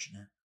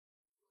fortunate.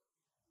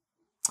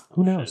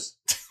 Who knows?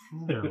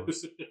 Who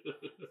knows?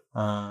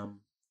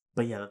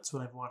 But yeah, that's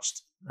what I've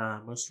watched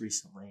most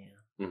recently.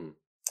 Yeah. Mm-hmm.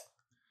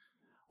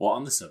 Well,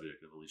 on the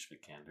subject of Alicia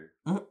Vikander,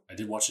 I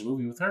did watch a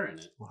movie with her in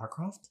it. Lara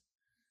Croft?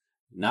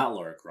 Not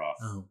Lara Croft.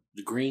 Oh.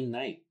 The Green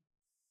Knight.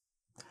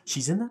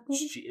 She's in that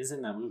movie? She is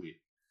in that movie.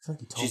 I feel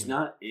like you told She's me.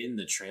 not in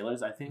the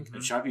trailers, I think.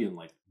 She might be in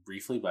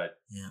briefly, but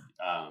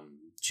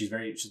she's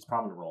a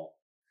prominent role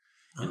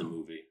in the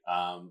movie.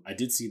 I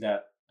did see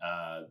that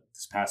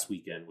this past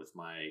weekend with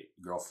my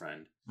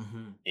girlfriend,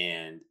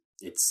 and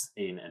it's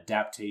an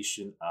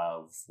adaptation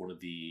of one of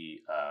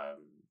the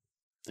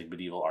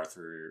medieval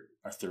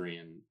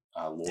Arthurian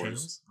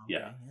lores. Okay,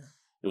 yeah,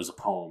 it was a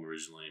poem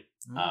originally.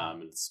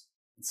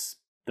 It's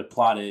the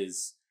plot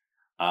is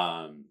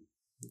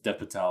Dev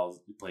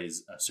Patel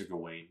plays Sir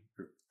Gawain.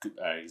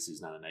 I guess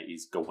he's not a knight;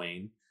 he's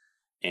Gawain,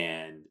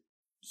 and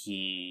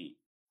he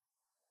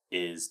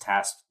is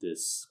tasked with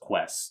this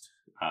quest.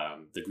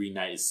 The Green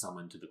Knight is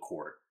summoned to the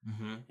court,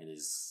 and it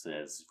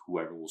says,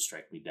 "Whoever will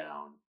strike me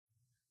down,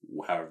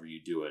 however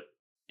you do it,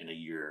 in a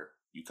year,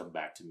 you come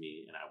back to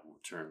me, and I will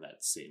return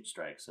that same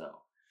strike."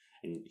 So,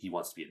 and he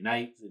wants to be a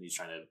knight, and he's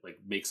trying to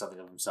make something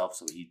of himself.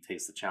 So he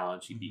takes the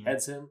challenge. He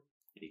beheads him,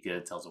 and he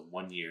tells him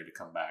 1 year to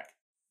come back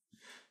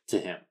to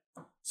him.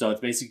 So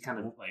it's basically kind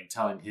of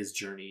telling his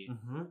journey,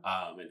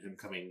 and him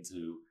coming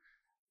to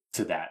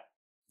that,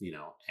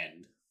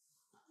 end.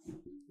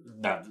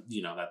 Not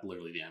not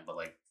literally the end, but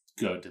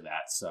go to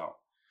that. So,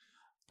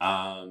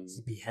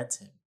 he beheads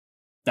him.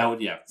 That would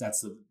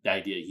that's the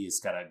idea. He's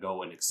got to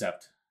go and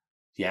accept.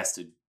 He has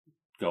to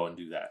go and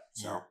do that.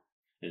 So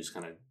it just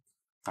kind of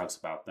talks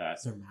about that.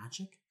 Is there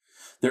magic?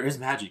 There is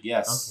magic,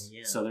 yes. Okay,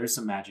 yeah. So there's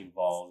some magic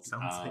involved.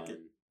 Sounds like it.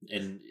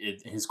 In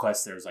his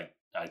quest, there's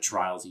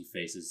trials he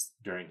faces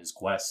during his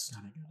quest.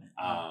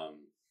 Got it.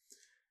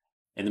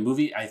 And the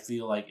movie, I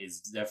feel like, is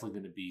definitely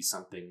going to be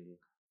something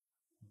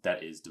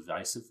that is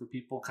divisive for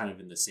people, kind of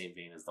in the same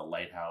vein as The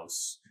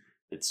Lighthouse,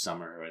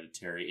 Midsommar,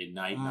 Hereditary. It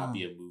might not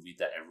be a movie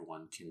that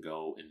everyone can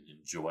go and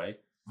enjoy.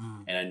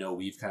 And I know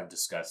we've kind of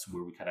discussed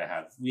where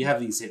we have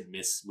these hit and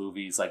miss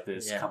movies like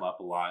this come up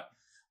a lot.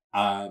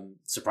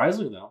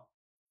 Surprisingly though,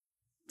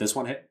 this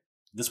one hit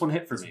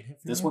for me.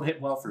 This one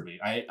hit well for me.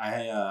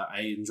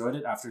 I enjoyed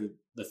it after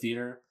the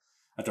theater,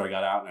 after I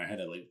got out, and I had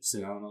to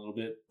sit down a little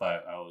bit,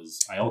 but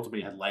I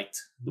ultimately had liked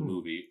the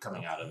movie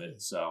coming out of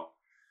it. So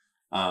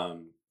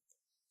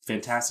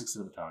fantastic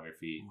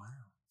cinematography. Wow.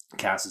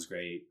 Cast is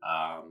great.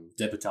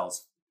 Dev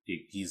Patel's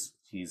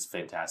he's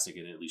fantastic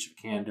in it. Alicia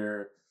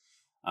Vikander.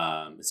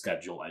 It's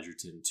got Joel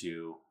Edgerton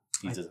too.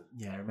 I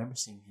remember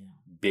seeing him.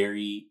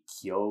 Barry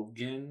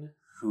Keoghan,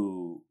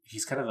 who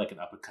he's kind of an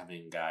up and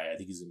coming guy. I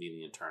think he's gonna be in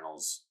the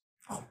Eternals.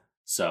 Oh.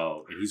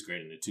 So, and he's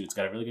great in it too. It's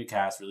got a really good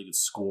cast, really good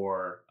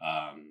score.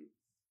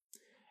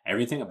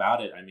 Everything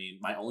about it. I mean,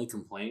 my only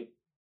complaint,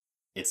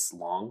 it's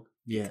long.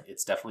 Yeah,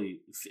 it's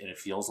definitely, and it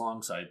feels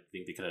long. So I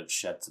think they could have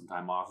shed some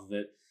time off of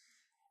it.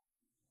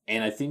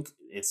 And I think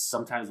it's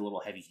sometimes a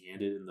little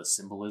heavy-handed in the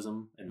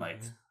symbolism and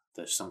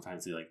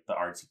sometimes the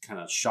artsy kind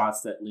of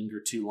shots that linger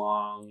too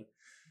long.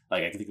 I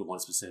can think of one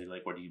specific,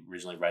 when he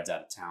originally rides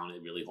out of town,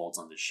 it really holds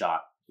on the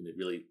shot, and it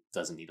really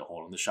doesn't need to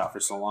hold on the shot for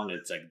so long.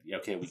 It's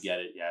okay, we get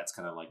it. Yeah, it's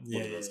kind of one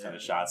of those kind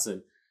of shots.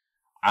 And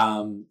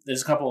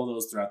there's a couple of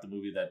those throughout the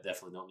movie that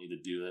definitely don't need to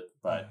do it,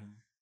 but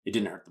it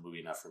didn't hurt the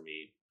movie enough for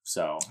me.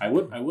 So I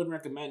would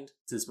recommend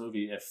this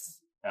movie if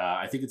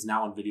I think it's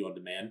now on video on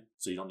demand,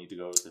 so you don't need to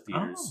go to the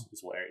theaters.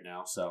 It's will air it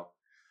now, so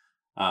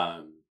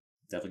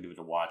definitely give it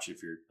a watch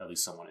if you're at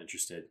least somewhat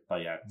interested.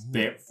 But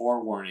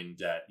forewarning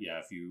that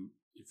if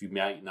you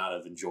might not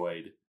have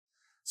enjoyed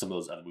some of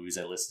those other movies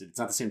I listed, it's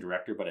not the same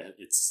director, but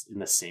it's in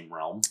the same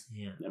realm.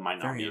 Yeah, it might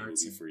not be a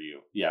movie for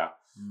you. Yeah,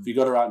 if you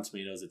go to Rotten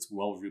Tomatoes, it's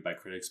well reviewed by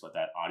critics, but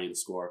that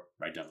audience score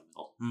right down the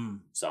middle.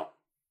 So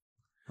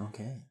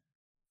okay,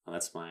 well,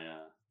 that's my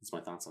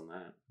thoughts on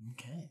that.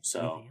 Okay, so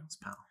anything else,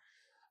 pal?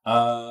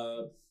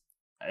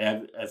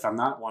 if I'm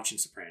not watching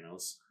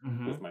Sopranos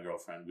Mm-hmm. with my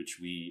girlfriend, which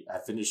I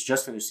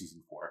just finished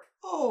season 4,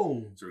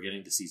 Oh, so we're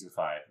getting to season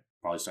 5.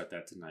 Probably start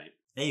that tonight.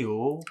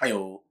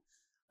 ayo.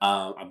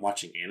 I'm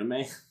watching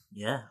anime.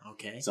 Yeah.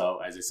 Okay. So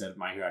as I said,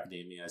 My Hero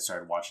Academia. I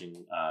started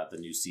watching the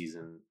new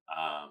season,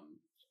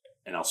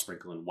 and I'll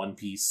sprinkle in One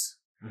Piece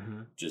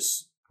Mm-hmm.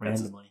 just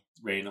Randomly.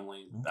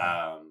 randomly. Okay.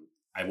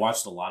 I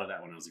watched a lot of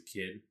that when I was a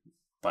kid,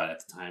 but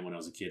at the time when I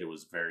was a kid, it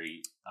was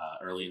very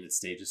early in its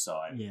stages. So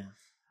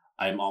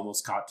I'm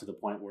almost caught to the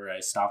point where I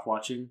stopped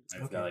watching.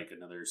 I've got like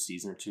another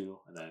season or 2,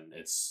 and then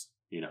it's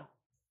a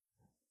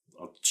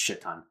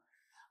shit ton.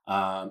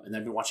 And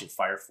I've been watching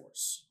Fire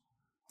Force.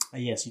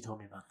 Yes, you told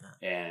me about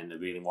that. And I'm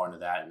getting more into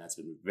that, and that's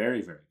been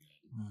very, very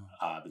good. Mm.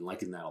 I've been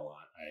liking that a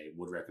lot. I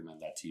would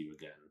recommend that to you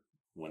again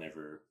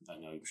whenever. I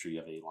know I'm sure you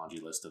have a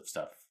laundry list of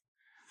stuff.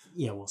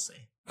 Yeah, we'll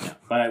see. Yeah,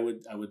 but I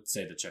would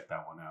say to check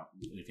that one out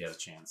if you have a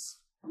chance.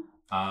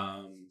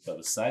 But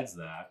besides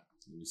that,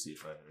 let me see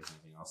if there's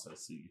anything else I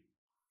see.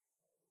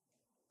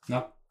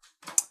 No,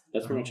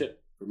 that's pretty much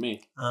it for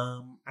me.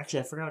 Actually,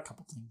 I forgot a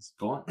couple things.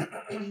 Go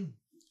on.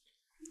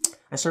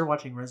 I started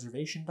watching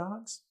Reservation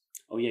Dogs.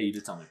 Oh yeah, you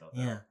did tell me about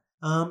that. Yeah.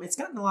 It's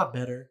gotten a lot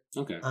better.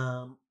 Okay.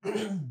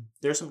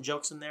 There's some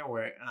jokes in there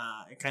where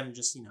it kind of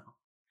just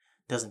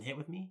doesn't hit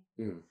with me.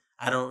 Mm.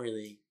 I don't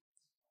really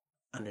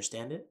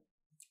understand it.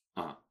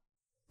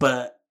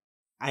 But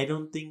I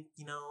don't think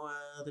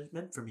there's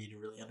meant for me to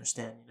really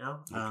understand.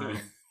 Okay.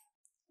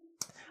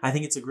 I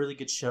think it's a really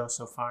good show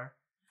so far.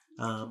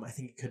 I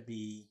think it could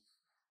be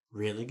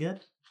really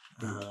good.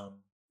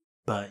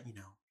 But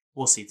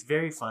we'll see. It's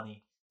very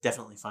funny.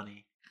 Definitely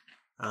funny.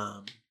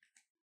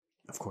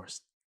 Of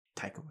course,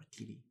 Taika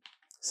Waititi.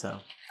 So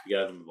you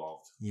got them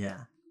involved.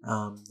 yeah.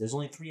 There's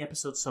only 3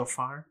 episodes so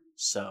far.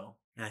 So,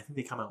 and I think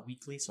they come out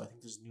weekly. So I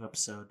think there's a new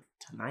episode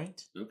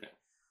tonight. Okay.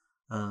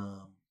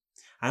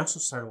 I also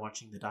started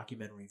watching the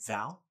documentary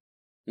Val.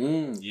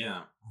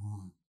 Yeah.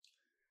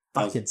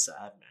 Fucking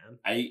sad, man.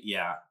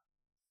 Yeah.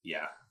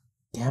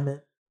 Damn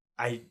it.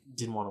 I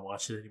didn't want to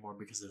watch it anymore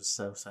because it was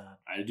so sad.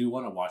 I do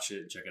want to watch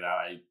it and check it out.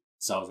 I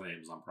saw it on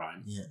Amazon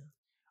Prime. Yeah.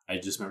 I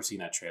just remember seeing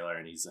that trailer,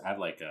 and he's had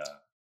like a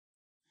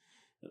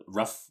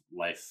rough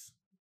life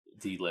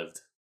he lived.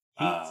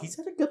 He's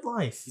had a good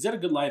life. He's had a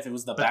good life. It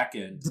was the back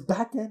end. The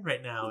back end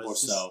right now More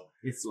is just, so.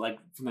 it's like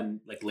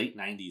from the late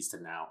 90s to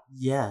now.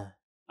 yeah.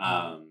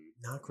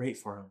 Not great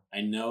for him.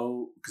 I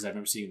know because I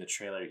remember seeing the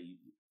trailer.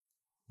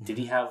 Did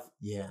he have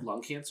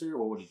lung cancer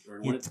or what? He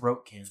had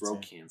throat cancer.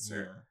 Throat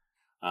cancer.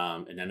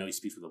 Yeah. And I know he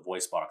speaks with a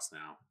voice box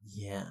now.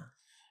 Yeah.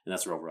 And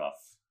that's real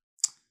rough.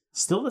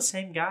 Still the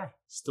same guy.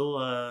 Still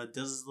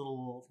does his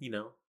little,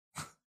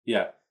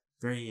 Yeah.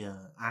 very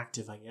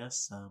active, I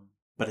guess.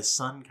 But his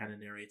son kind of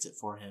narrates it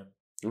for him.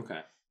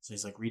 Okay. So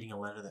he's like reading a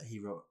letter that he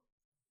wrote.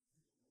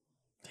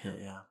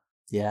 Yeah.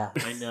 Yeah,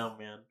 I know,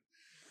 man.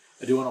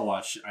 I do want to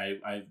watch.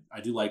 I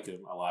do like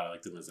him a lot. I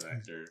like him as an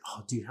actor.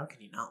 Oh, dude, how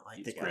can you not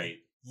like the guy?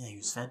 Great. Yeah, he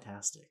was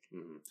fantastic.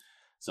 Mm-hmm.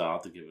 So I'll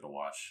have to give it a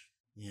watch.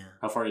 Yeah.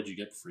 How far did you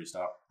get before you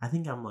stopped? I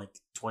think I'm like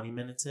 20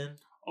 minutes in.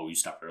 Oh, you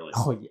stopped early.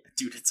 Oh yeah,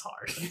 dude, it's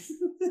hard.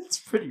 It's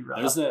pretty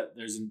rough.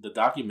 There's the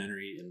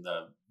documentary and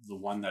the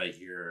one that I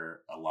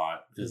hear a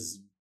lot because,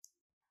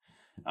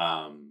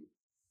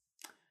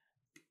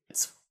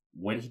 it's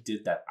when he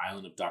did that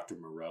Island of Dr.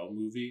 Moreau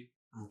movie.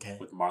 Okay.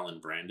 With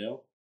Marlon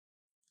Brando.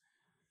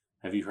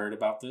 Have you heard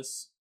about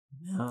this?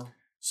 No.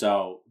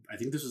 So I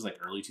think this was like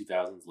early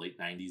 2000s, late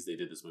 90s. They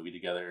did this movie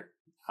together.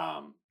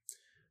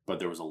 But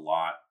there was a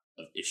lot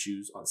of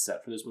issues on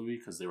set for this movie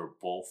because they were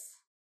both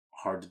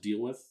hard to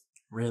deal with.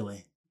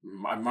 Really?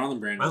 Marlon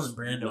Brando is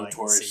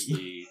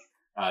notoriously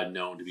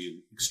known to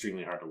be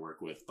extremely hard to work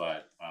with.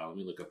 But let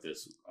me look up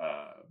this.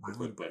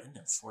 Marlon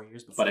Brando, 4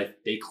 years before. But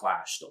they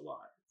clashed a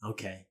lot.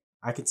 Okay.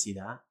 I could see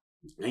that.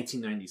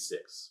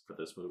 1996 for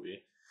this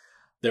movie.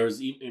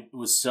 It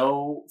was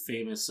so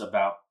famous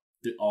about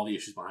all the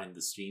issues behind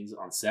the scenes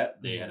on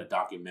set. They had a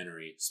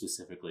documentary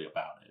specifically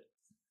about it.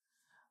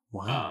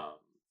 Wow.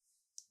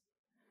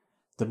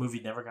 The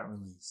movie never got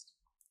released.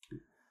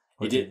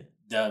 It did.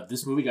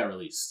 This movie got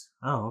released.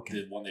 Oh,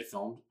 okay. The one they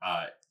filmed,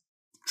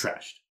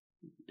 trashed.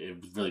 It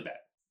was really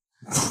bad.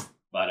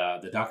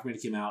 But the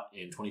documentary came out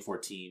in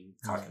 2014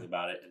 talking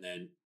about it, and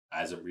then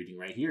as I'm reading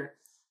right here,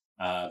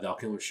 Val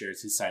Kilmer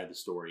shares his side of the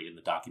story in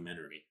the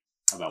documentary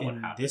about what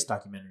happened. This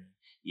documentary.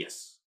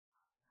 Yes.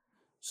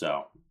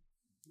 So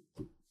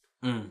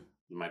it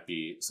might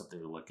be something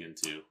to look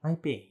into.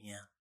 Might be,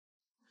 yeah.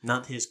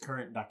 Not his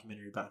current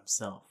documentary about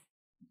himself.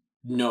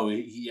 No,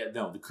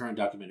 the current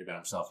documentary about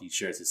himself. He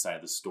shares his side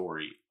of the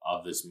story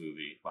of this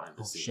movie behind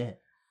the scenes.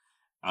 Shit.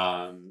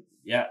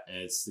 Yeah,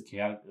 it's the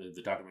chaotic.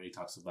 The documentary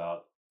talks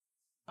about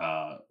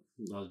a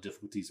lot of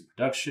difficulties in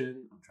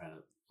production.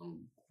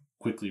 I'm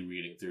quickly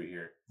reading through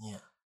here. Yeah.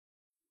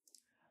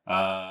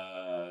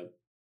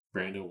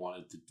 Brando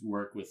wanted to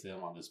work with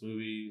him on this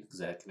movie because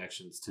it had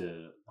connections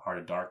to Heart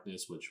of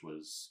Darkness, which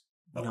was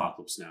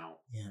Apocalypse Now.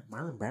 Yeah,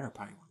 Marlon Brando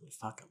probably wanted to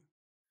fuck him.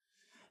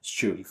 It's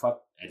true. He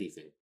fucked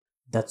anything.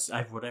 That's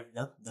what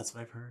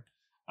I've heard.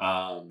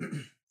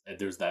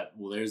 there's that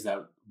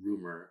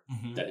rumor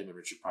Mhm. that him and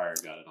Richard Pryor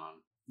got it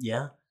on.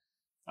 Yeah.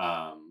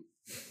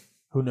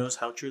 Who knows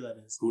how true that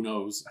is? Who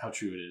knows how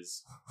true it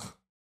is?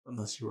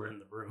 Unless you were in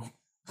the room.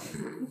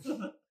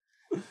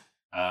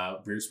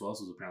 Bruce Willis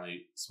was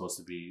apparently supposed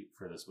to be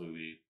for this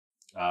movie.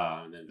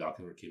 And then Val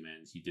Kilmer came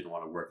in. He didn't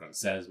want to work on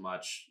set as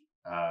much.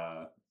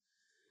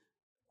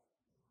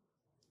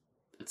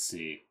 Let's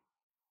see.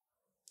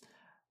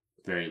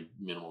 Very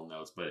minimal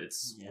notes, but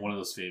it's one of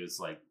those famous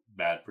like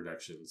bad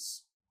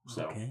productions.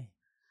 So, okay.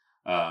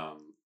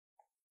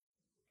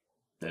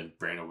 Then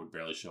Brando would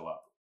barely show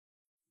up.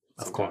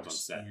 Of sometimes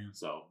course. on set. Yeah.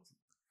 So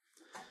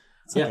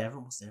It's like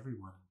almost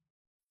everyone.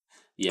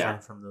 yeah, Kind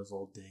of from those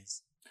old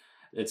days.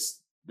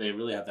 They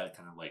really have that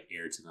kind of like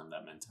air to them,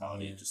 that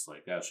mentality. Yeah. Just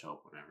like, I'll show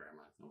up whenever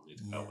I need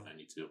to go when I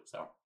need to.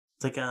 So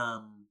It's like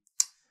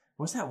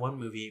what's that one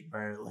movie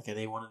where like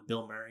they wanted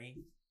Bill Murray?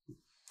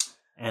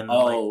 And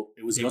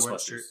it was they weren't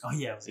Ghostbusters. sure. Oh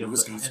yeah, It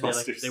was And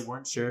Ghostbusters. they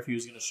weren't sure if he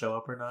was going to show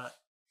up or not.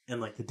 And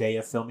like the day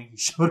of filming, he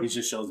showed He up.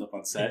 just shows up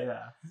on set.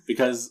 Yeah.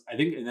 Because I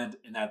think in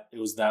that it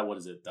was that, what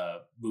is it?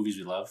 The Movies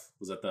We Love?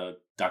 Was that the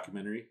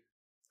documentary?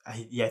 I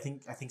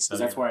think so. Because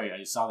that's where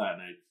I saw that,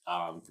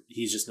 and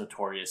he's just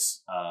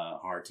notorious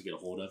hard to get a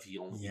hold of. He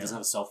doesn't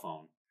have a cell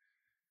phone.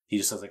 He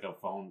just has like a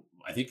phone.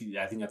 I think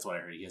that's what I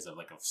heard. He has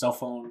like a cell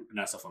phone,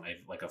 not a cell phone,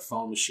 like a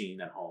phone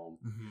machine at home.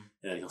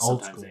 Mm-hmm. And he'll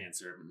Old sometimes school.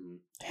 answer.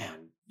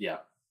 And yeah,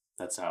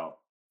 that's how.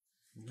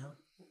 No.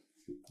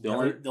 The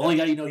only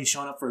guy he's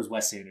showing up for is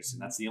Wes Anderson.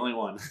 That's the only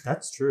one.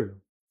 That's true.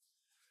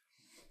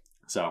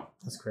 So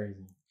That's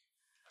crazy.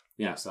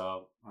 yeah,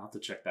 so I'll have to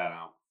check that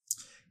out.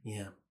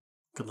 Yeah.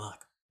 Good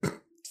luck.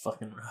 It's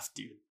fucking rough,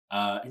 dude.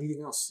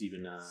 Anything else you've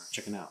been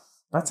checking out?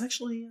 That's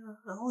actually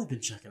all I've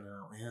been checking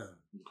out. Yeah.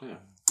 Okay.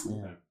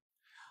 Yeah.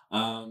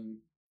 Okay.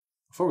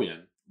 Before we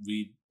end,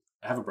 we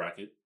have a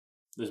bracket.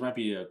 This might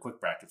be a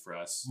quick bracket for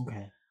us.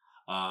 Okay.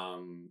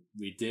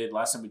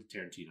 Last time we did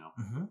Tarantino.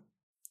 Mm-hmm.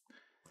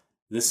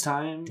 This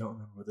time, Don't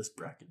remember what this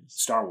bracket is.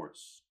 Star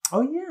Wars.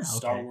 Oh yeah.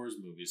 Star okay. Wars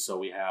movies. So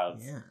we have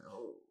Yeah.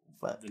 Oh,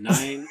 fuck. the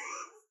 9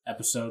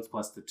 episodes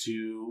plus the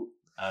 2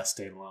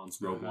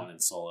 standalones, Rogue One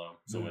and Solo.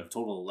 So we have a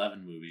total of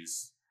 11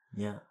 movies.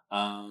 Yeah.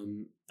 I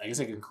guess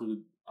I can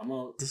include.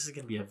 This is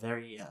going to be a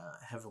very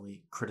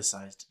heavily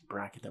criticized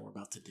bracket that we're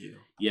about to do.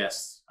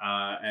 Yes.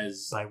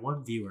 As by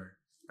one viewer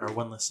or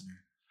one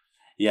listener.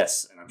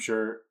 Yes, and I'm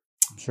sure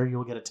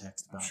you'll get a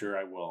text about I'm sure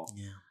I will.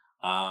 it.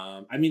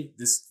 Yeah. I mean,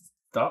 the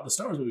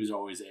Star Wars movies are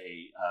always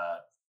a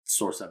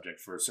sore subject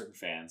for certain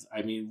fans.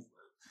 I mean,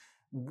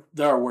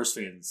 there are worse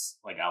fans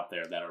like out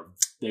there that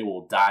they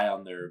will die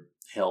on their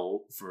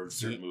hill for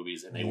certain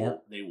movies, and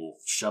they will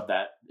shove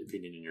that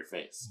opinion in your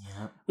face.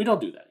 Yeah. We don't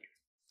do that here.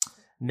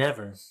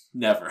 Never.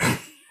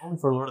 Only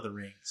for Lord of the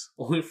Rings.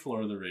 Only for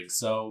Lord of the Rings.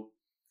 So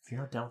if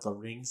you're not down with the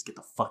rings, get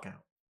the fuck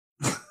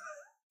out.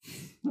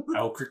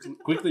 I will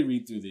quickly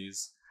read through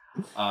these.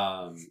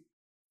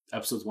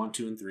 Episodes 1,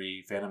 2, and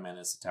 3, Phantom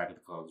Menace, Attack of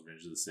the Clones,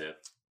 Revenge of the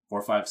Sith.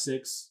 4, 5,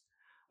 6,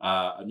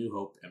 A New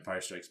Hope, Empire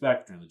Strikes Back,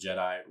 Return of the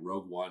Jedi,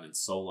 Rogue One, and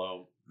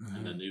Solo. Mm-hmm.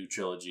 And the new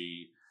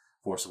trilogy,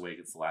 Force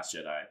Awakens, The Last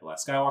Jedi, The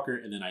Last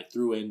Skywalker. And then I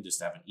threw in just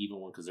to have an even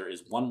one because there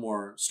is one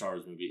more Star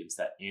Wars movie. It's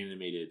that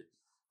animated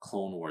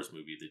Clone Wars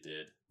movie they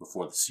did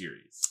before the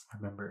series. I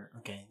remember.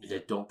 Okay.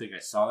 I don't think I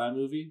saw that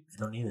movie, I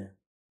don't either.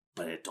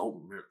 but I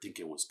don't think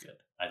it was good.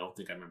 I don't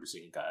think I remember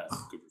seeing it got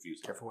good reviews.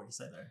 Careful what you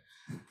say there.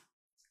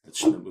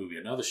 The movie.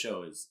 I know the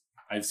show is.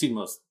 I've seen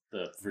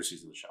the first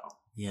season of the show.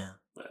 Yeah.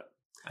 But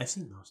I've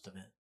seen most of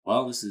it.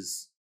 well, this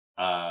is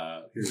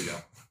here we go.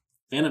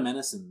 Phantom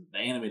Menace and the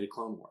animated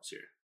Clone Wars here.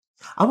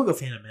 I'm gonna go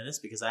Phantom Menace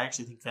because I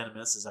actually think Phantom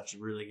Menace is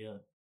actually really good.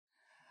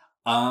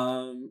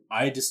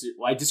 I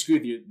disagree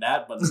with you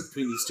that, but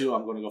between these two,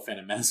 I'm going to go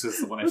Phantom Menace because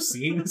the one I've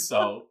seen.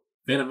 So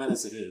Phantom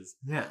Menace it is.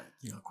 Yeah,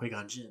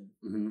 Qui-Gon Jinn.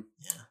 Mm-hmm.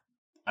 Yeah.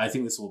 I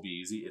think this will be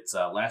easy. It's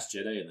Last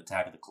Jedi and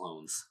Attack of the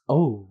Clones.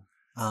 Oh.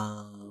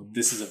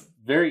 This is a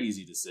very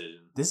easy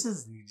decision. This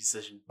is the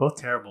decision. Both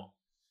terrible.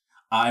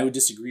 I would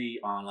disagree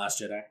on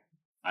Last Jedi.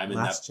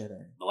 Last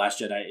Jedi. The Last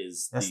Jedi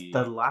is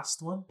the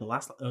last one. The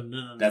last. Oh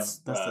no. That's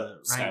the Ryan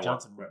Skywalker.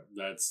 Johnson one.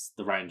 That's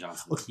the Ryan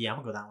Johnson. Okay, yeah, I'm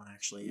gonna go that one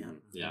actually. Yeah. Mm-hmm.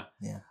 Yeah.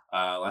 Yeah.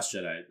 Last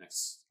Jedi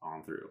next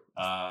on through.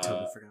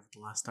 Totally forgot what the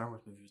last Star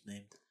Wars movie was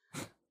named.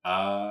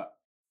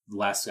 The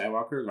Last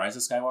Skywalker, Rise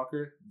of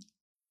Skywalker.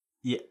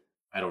 Yeah.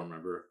 I don't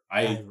remember.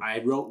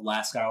 I wrote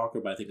Last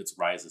Skywalker, but I think it's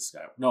Rise of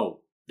Skywalker.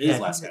 No, it is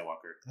Last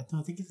Skywalker.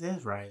 I think it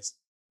is Rise.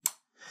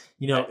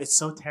 It's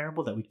so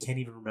terrible that we can't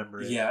even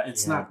remember it. Yeah,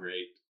 it's not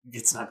great.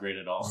 It's not great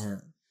at all. Yeah.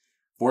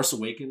 Force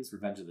Awakens,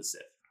 Revenge of the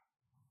Sith.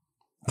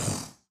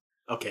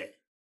 Okay.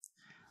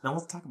 Now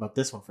let's talk about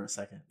this one for a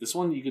second. This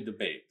one you could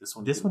debate.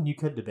 This one you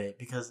could debate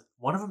because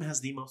one of them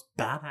has the most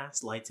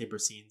badass lightsaber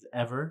scenes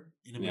ever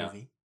in a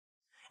movie.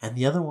 And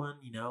the other one,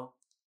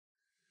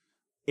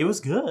 it was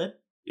good.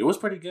 It was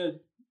pretty good.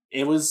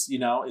 It was,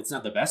 it's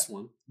not the best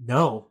one.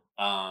 No.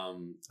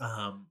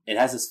 It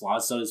has its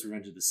flaws, so does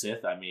Revenge of the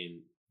Sith. I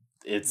mean,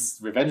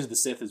 Revenge of the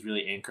Sith is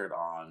really anchored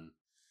on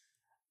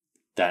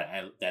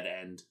that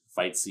end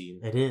fight scene.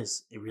 It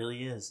is. It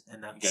really is.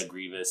 And that's, you got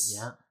Grievous.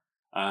 Yeah.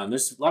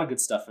 There's a lot of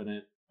good stuff in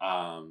it.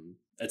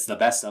 It's the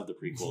best of the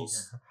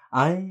prequels.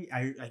 Yeah.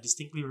 I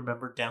distinctly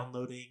remember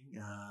downloading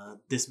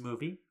this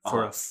movie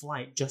for a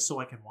flight just so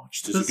I can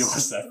watch this.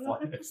 Just to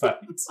watch that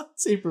fight.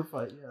 Lightsaber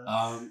fight,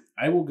 yeah.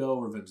 I will go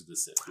Revenge of the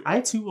Sith here.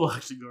 I too will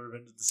actually go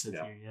Revenge of the Sith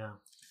here, yeah.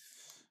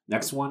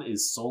 Next one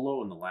is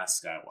Solo and the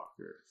Last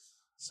Skywalker.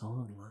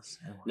 Solo and the Last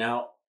Skywalker.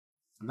 Now,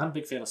 I'm not a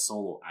big fan of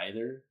Solo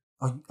either.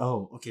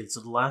 Oh, okay. So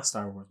the last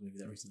Star Wars movie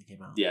that recently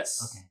came out.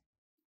 Yes.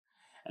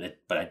 Okay.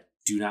 But I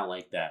do not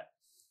like that.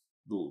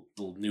 The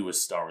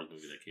newest Star Wars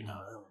movie that came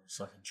out. That was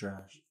fucking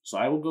trash. So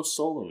I will go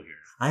Solo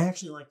here. I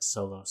actually liked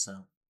Solo,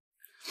 so.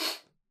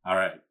 All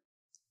right.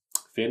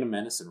 Phantom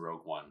Menace and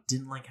Rogue One.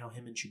 Didn't like how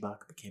him and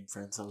Chewbacca became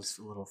friends. That was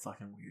a little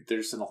fucking weird. They're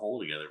just in a hole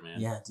together, man.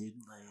 Yeah, dude.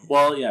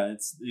 Well, yeah,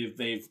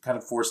 they've kind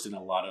of forced in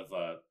a lot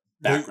of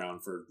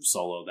background for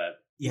Solo that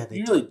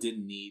they really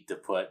didn't need to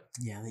put.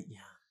 Yeah.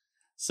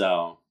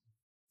 So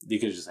they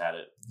could have just had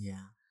it.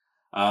 Yeah.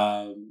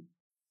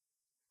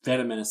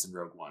 Phantom Menace and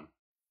Rogue One.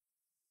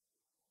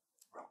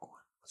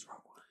 What's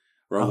Rogue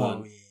One? Rogue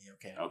One. Yeah,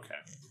 okay.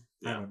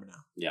 Yeah. I remember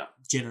now. Yeah.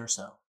 Jyn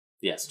Erso.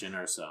 Yes, Jyn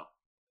Erso.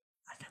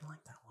 I kind of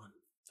like that one.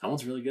 That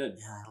one's really good.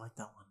 Yeah, I like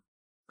that one.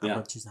 I'm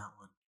gonna choose that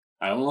one.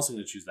 I'm also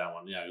gonna choose that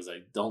one. Yeah, because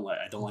I don't like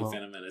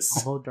Phantom Menace.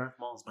 Although Darth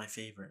Maul is my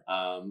favorite.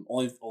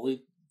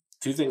 Only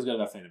two things good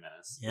about Phantom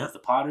Menace. Yeah. The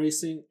pod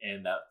racing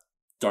and that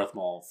Darth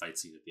Maul fight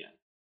scene at the end.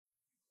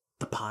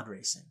 The pod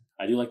racing.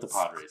 I do like the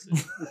pod racing.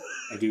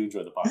 I do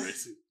enjoy the pod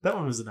racing. That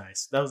one was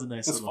nice. That was a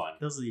nice. That's fun.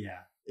 That was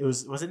It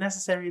was. Was it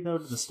necessary though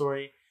to the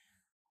story?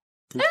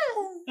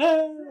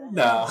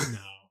 No.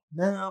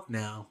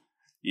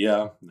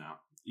 Yeah, no.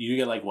 You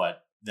get like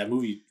what that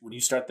movie when you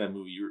start that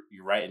movie,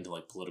 you're right into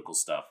like political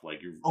stuff.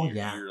 Like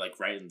you're like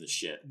right into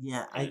shit.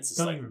 Yeah, and it's just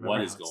like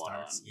what is going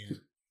on?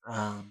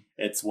 Yeah.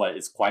 It's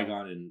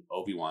Qui-Gon and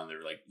Obi-Wan.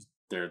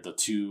 They're the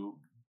two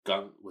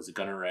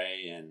Gunnar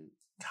Ray and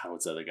God,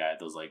 what's the other guy?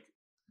 Those like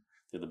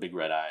they're the big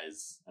red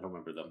eyes. I don't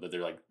remember them, but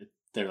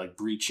they're like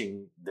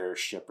breaching their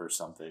ship or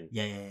something.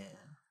 Yeah.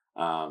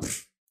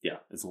 Yeah,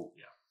 it's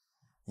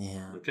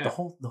yeah. Okay. The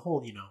whole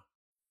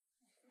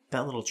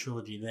that little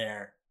trilogy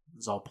there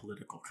is all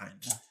political kind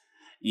of.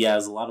 Yeah,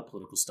 there's a lot of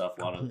political stuff,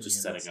 a lot of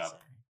just setting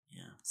up.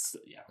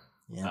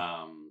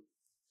 Yeah.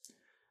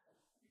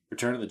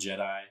 Return of the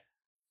Jedi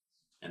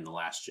and The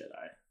Last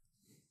Jedi.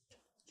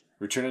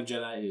 Return of the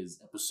Jedi is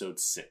episode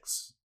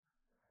 6.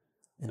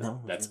 And that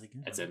one was really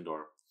good. That's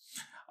Endor.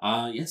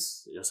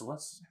 Yes it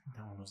was.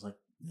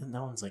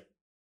 That one's like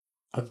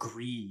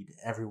agreed.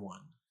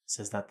 Everyone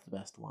says that's the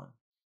best one.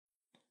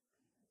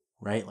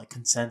 Right? Like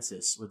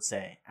consensus would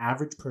say,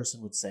 average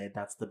person would say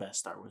that's the best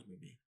Star Wars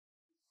movie.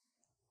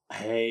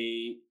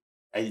 Hey,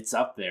 it's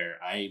up there.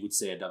 I would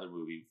say another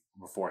movie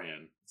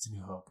beforehand. It's A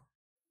New Hope.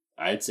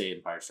 I'd say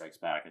Empire Strikes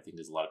Back. I think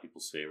is a lot of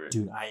people's favorite.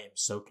 Dude, I am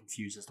so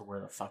confused as to where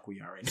the fuck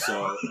we are right now.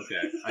 So,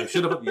 okay. I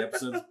should have put the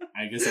episodes.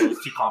 I guess I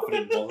was too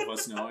confident in both of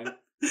us knowing.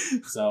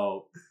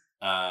 So,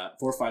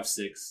 4, 5,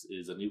 6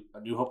 is A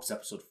New Hope's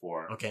episode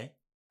 4. Okay.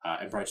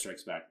 Empire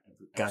Strikes Back,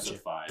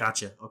 episode 5.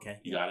 Gotcha. Okay.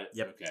 You got it?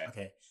 Yep.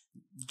 Okay.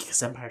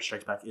 Because Empire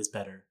Strikes Back is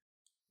better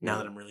now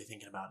that I'm really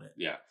thinking about it.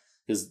 Yeah.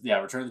 Because,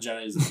 Return of the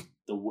Jedi is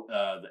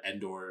the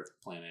Endor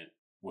planet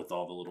with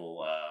all the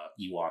little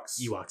Ewoks.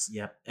 Ewoks,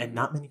 yep. And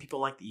not many people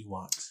like the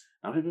Ewoks.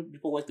 Not many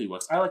people like the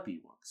Ewoks. I like the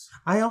Ewoks.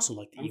 I also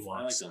like the Ewoks.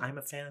 I like them. I'm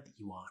a fan of the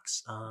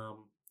Ewoks.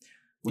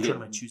 Which one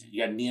am I choosing?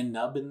 You got Nien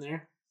Nunb in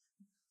there?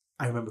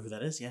 I remember who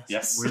that is, yes.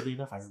 Yes. Weirdly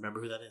enough, I remember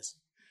who that is.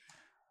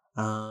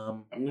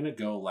 I'm going to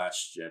go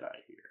Last Jedi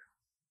here.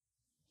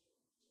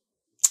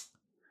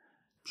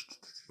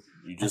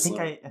 You just if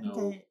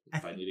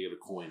I need to get a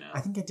coin out. I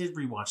think I did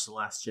rewatch The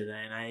Last Jedi,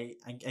 and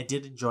I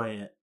did enjoy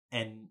it.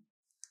 And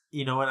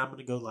you know what? I'm going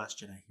to go Last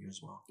Jedi here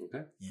as well.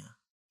 Okay. Yeah.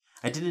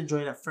 I did enjoy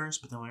it at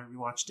first, but then when I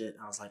rewatched it,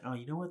 I was like, oh,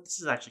 you know what? This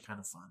is actually kind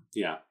of fun.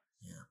 Yeah.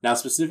 Yeah. Now,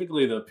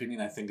 specifically, the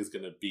opinion I think is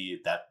going to be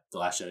that The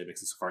Last Jedi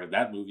makes it so far.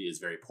 That movie is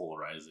very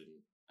polarizing,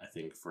 I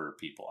think, for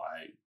people.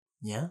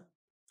 Yeah.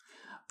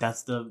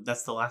 That's the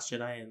Last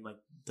Jedi and like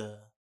the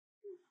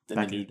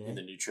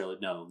new trilogy.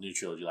 No, new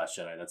trilogy, Last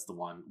Jedi. That's the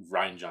one.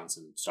 Rian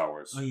Johnson, Star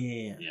Wars. Oh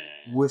yeah.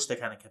 Wish they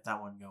kind of kept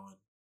that one going.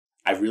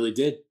 I really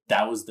did.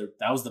 That was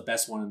the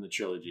best one in the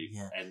trilogy.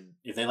 Yeah. And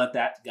if they let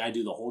that guy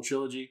do the whole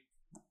trilogy,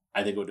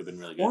 I think it would have been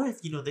really good. Or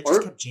if they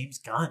just kept James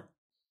Gunn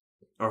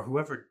or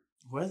whoever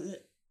was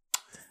it.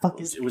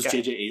 It was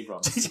J.J.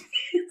 Abrams.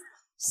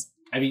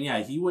 I mean,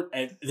 yeah, he would.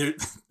 And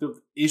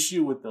the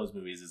issue with those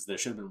movies is there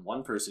should have been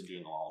one person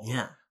doing all of them.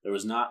 Yeah. There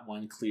was not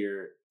one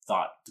clear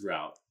thought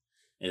throughout.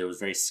 And it was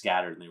very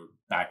scattered, and they were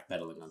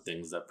backpedaling on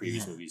things that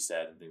previous movies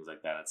said and things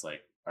like that. It's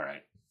like, all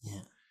right.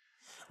 Yeah.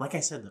 Like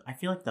I said, though, I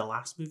feel like the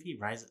last movie,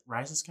 Rise of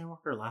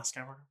Skywalker, Last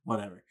Skywalker,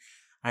 whatever.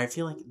 I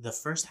feel like the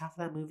first half of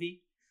that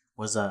movie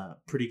was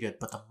pretty good,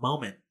 but the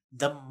moment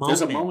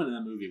there's a moment in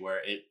that movie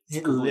where it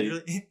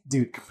literally,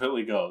 dude,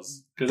 completely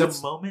goes. The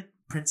moment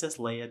Princess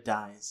Leia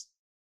dies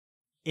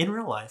in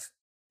real life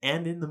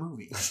and in the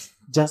movie,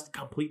 just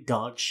complete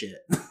dog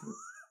shit.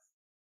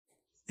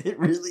 It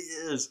really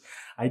is.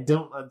 I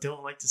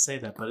don't like to say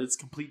that, but it's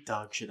complete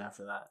dog shit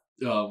after that.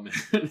 Oh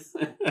man.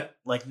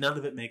 Like none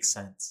of it makes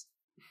sense.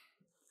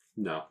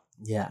 No.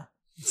 Yeah,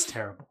 it's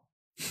terrible.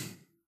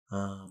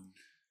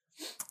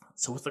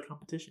 So what's the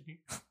competition here?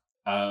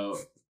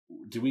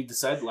 Did we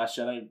decide Last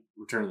Jedi,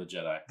 Return of the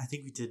Jedi? I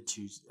think we did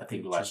choose. I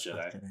think the Last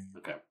Jedi.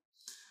 Okay.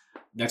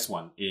 Next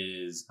one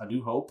is A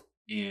New Hope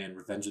and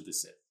Revenge of the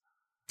Sith.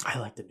 I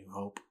like the New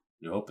Hope.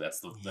 New Hope.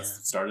 That's the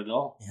start of it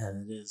all. Yeah,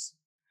 it is.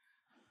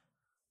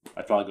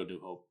 I'd probably go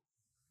New Hope.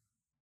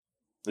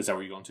 Is that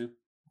where you're going to?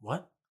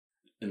 What?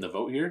 In the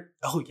vote here?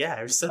 Oh yeah, I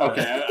already said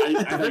okay, that.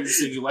 I thought you were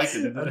saying you liked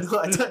it.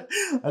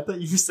 I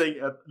thought you were saying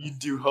you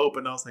do Hope,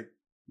 and I was like,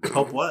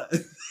 Hope what?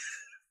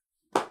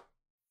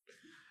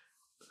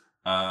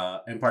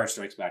 Empire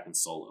Strikes Back and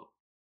Solo,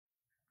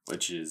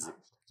 which is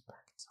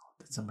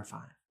That's number 5.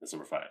 That's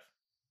number 5.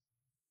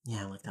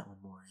 Yeah, I like that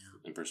one more.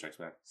 Yeah, Empire Strikes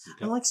Back.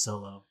 Okay. I like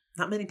Solo.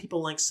 Not many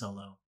people like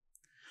Solo.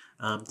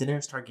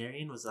 Daenerys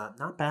Targaryen was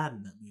not bad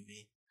in that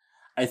movie.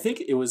 I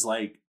think it was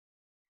like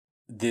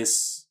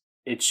this.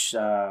 It's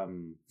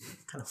kind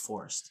of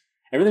forced.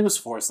 Everything was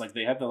forced. Like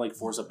they had to like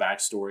force a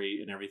backstory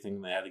and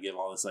everything. They had to give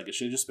all this. Like it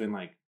should have just been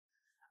like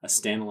a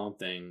standalone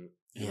thing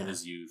in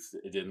his youth.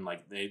 It didn't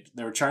like they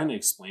were trying to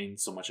explain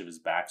so much of his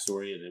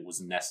backstory and it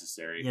was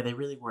necessary. Yeah, they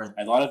really weren't.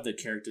 A lot of the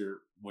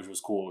character, which was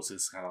cool, was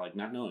just kind of like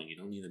not knowing. You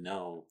don't need to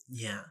know.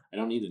 Yeah, I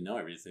don't need to know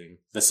everything.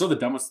 That's still the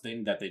dumbest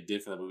thing that they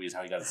did for the movie is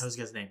how he got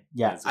his name.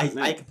 Yeah,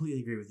 I completely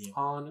agree with you.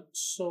 Han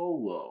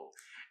Solo.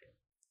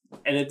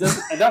 And it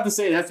doesn't. And not to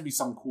say it has to be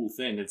some cool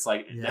thing. It's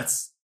like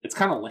it's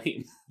kind of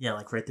lame. Yeah,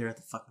 like right there at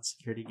the fucking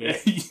security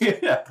gate.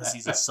 Yeah, because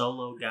he's a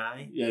solo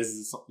guy. Yeah,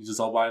 he's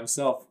just all by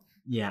himself.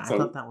 Yeah, so, I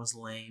thought that was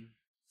lame.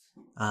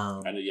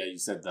 I know. Yeah, you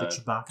said the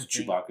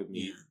Chewbacca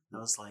meet. Yeah, that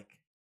was like.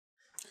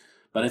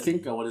 But I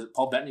think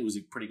Paul Bettany was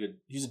a pretty good.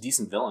 He was a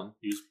decent villain.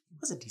 He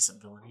was a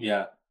decent villain.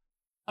 Yeah.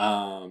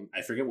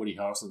 I forget Woody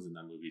Harrelson's in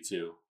that movie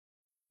too.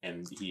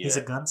 And he's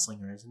a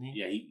gunslinger, isn't he?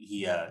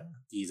 Yeah,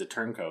 he's a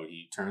turncoat.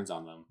 He turns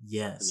on them.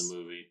 Yes, in the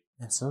movie.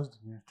 And so is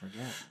Daenerys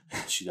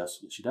Targaryen. She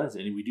does.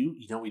 And we do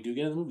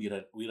get in the movie.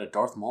 We get a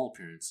Darth Maul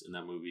appearance in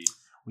that movie.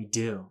 We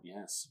do.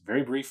 Yes,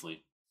 very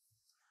briefly.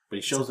 But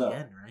he shows up. At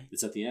the end, right?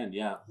 It's at the end,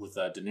 yeah. With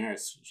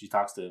Daenerys, she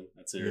talks to him.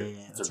 That's her.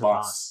 That's her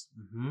boss.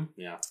 Mm-hmm.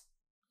 Yeah.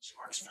 She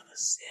works for the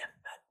Sith.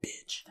 That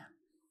bitch. That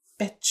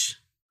bitch.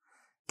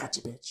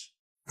 Gotcha, bitch.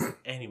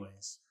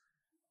 Anyways.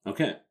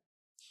 Okay.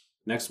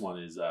 Next one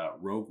is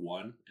Rogue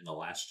One and The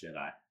Last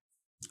Jedi.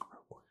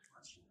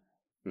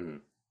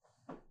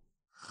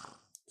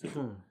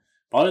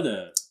 Probably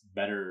the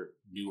better,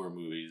 newer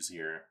movies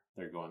here.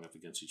 They're going up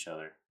against each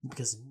other.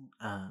 Because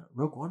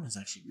Rogue One is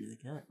actually really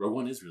good. Rogue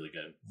One is really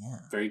good.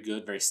 Yeah. Very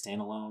good, very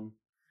standalone.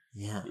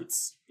 Yeah.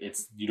 It's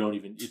you don't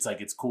even it's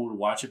like it's cool to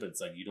watch it, but it's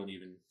like you don't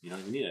even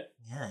need it.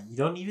 Yeah, you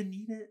don't even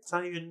need it. It's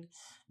not even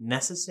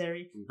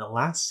necessary. Mm-hmm. The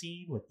last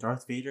scene with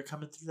Darth Vader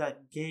coming through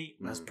that gate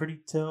was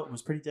pretty dope.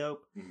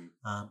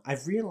 Mm-hmm.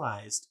 I've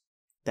realized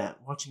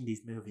that watching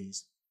these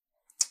movies,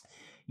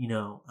 you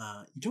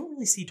don't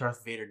really see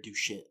Darth Vader do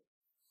shit.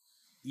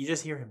 You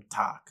just hear him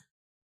talk.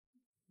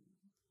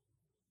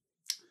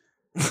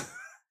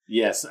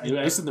 Yes, I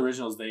guess in the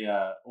originals in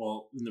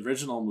the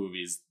original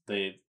movies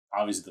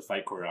obviously the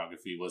fight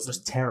choreography was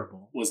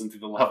terrible. Wasn't to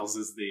the levels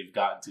as they've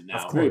gotten to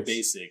now. Very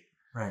basic,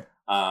 right?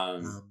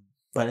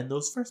 But in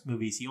those first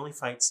movies, he only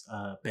fights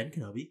Ben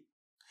Kenobi. He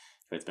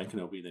fights Ben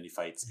Kenobi, then he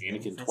fights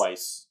Anakin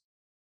twice.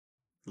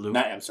 Luke.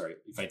 He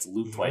fights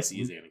Luke twice.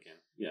 He is Anakin.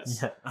 Yes.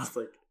 Yeah, I was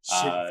like,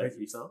 shit, he fights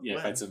himself. Yeah,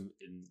 he fights him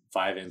in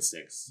 5 and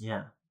 6.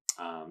 Yeah.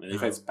 And he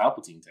fights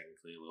Palpatine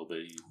technically a little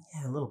bit.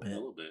 Yeah, a little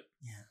bit.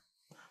 Yeah.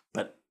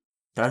 But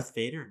Darth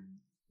Vader and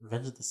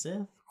Revenge of the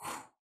Sith.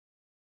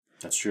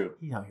 That's true.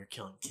 He's out here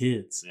killing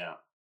kids. Yeah.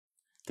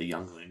 The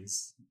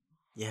younglings.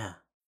 Yeah.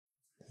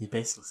 He's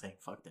basically saying,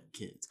 fuck them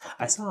kids.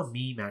 I saw a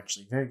meme,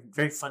 actually. Very,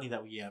 very funny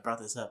that we brought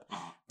this up.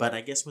 But I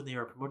guess when they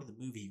were promoting the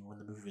movie, when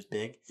the movie was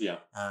big,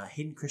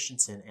 Hayden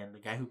Christensen and the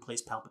guy who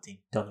plays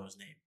Palpatine, don't know his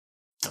name.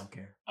 Don't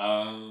care.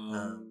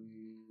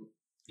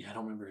 Yeah, I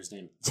don't remember his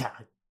name. Yeah,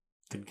 I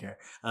didn't care.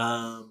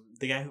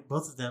 The guy who,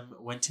 both of them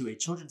went to a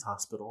children's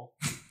hospital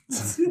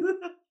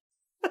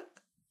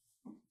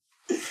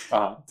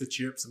to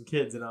cheer up some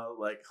kids, and I was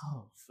like,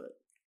 oh,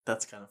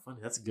 that's kind of funny.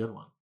 That's a good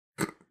one.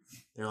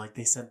 They're like,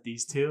 they sent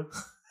these two.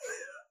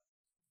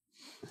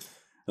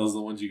 Those are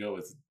the ones you go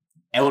with.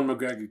 Ewan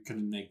McGregor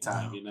couldn't make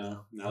time,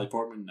 Natalie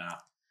Portman, nah.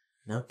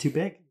 No, too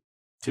big.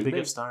 Too big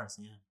of stars,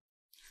 yeah.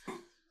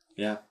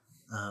 Yeah.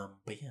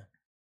 But yeah.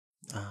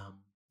 I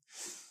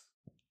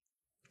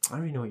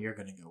already know what you're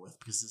going to go with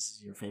because this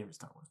is your favorite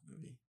Star Wars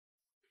movie.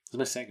 It's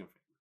my second favorite.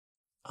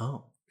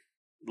 Oh.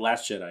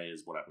 Last Jedi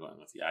is what I'm going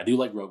with. Yeah, I do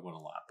like Rogue One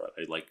a lot, but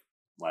I like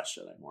Last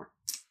Jedi more.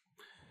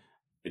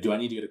 Do I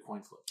need to get a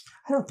coin flip?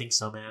 I don't think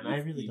so, man. I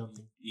really don't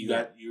think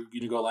you're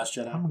gonna go Last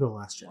Jedi. I'm gonna go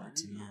Last Jedi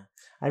too. Yeah,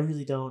 I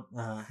really don't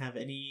have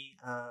any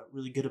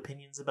really good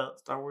opinions about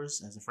Star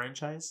Wars as a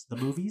franchise. The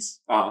movies,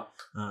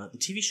 the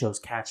TV shows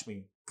catch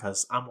me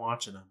because I'm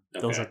watching them.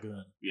 Okay. Those are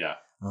good. Yeah.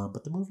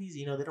 But the movies,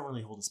 they don't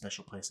really hold a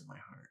special place in my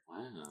heart.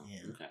 Wow.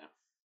 Yeah. Okay.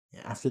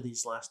 Yeah. After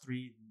these last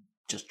three,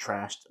 just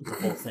trashed the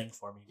whole thing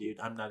for me, dude.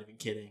 I'm not even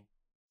kidding.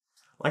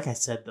 Like I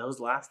said, that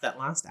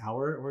last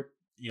hour or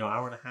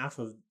hour and a half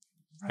of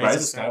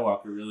Rise of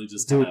Skywalker really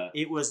just dude,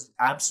 it was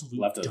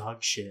absolute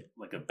dog shit.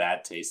 Like a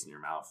bad taste in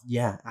your mouth.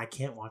 Yeah, I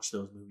can't watch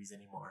those movies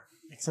anymore.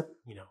 Except,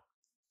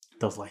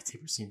 those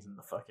lightsaber scenes in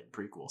the fucking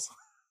prequels.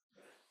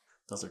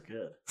 Those are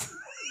good.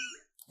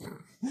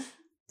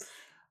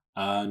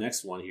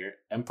 Next one here.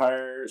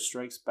 Empire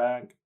Strikes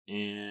Back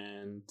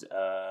and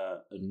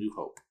A New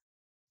Hope.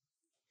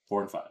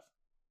 4 and 5.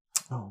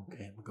 Oh,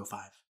 okay. I'm gonna go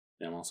 5.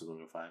 Yeah, I'm also going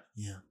to go 5.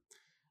 Yeah.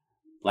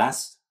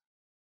 Last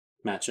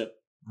matchup.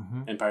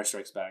 Mm-hmm. Empire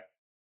Strikes Back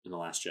and The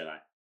Last Jedi.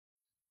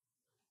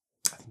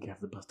 I think you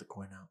have to bust a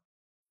coin out.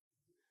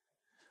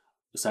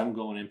 So I'm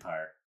going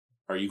Empire.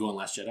 Are you going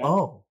Last Jedi?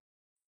 Oh.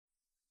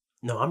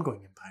 No, I'm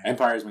going Empire.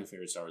 Empire is my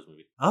favorite Star Wars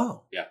movie.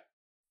 Oh. Yeah.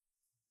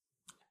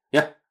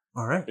 Yeah.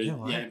 All right. Yeah,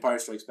 Empire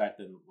Strikes Back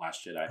then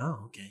Last Jedi.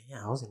 Oh, okay.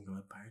 Yeah, I was going to go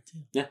Empire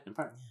too. Yeah,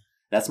 Empire. Yeah.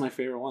 That's my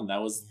favorite one.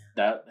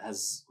 That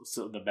has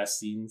the best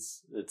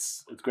scenes.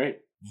 It's great.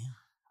 Yeah.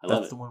 I love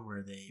it. That's the one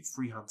where they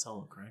free Han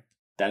Solo, correct?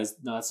 That's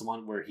the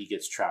one where he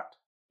gets trapped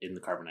in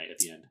the carbonite at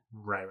the end.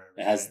 Right.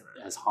 It has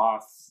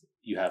Hoth.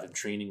 You have him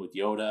training with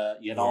Yoda.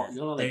 You had all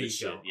that there good you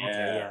shit. go. Yeah.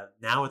 Okay, yeah.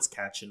 Now it's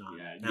catching on.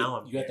 Yeah.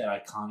 Now you got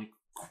that iconic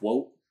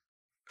quote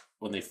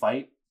when they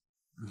fight.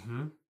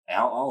 Mm-hmm.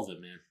 All of it,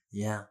 man.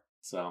 Yeah.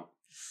 So,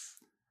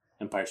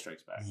 Empire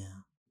Strikes Back.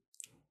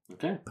 Yeah.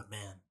 Okay. But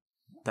man,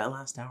 that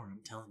last hour,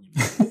 I'm telling you,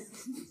 man.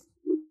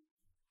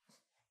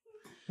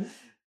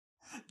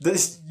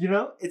 This,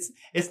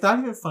 it's not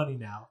even funny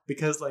now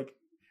because like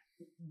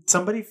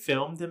somebody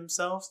filmed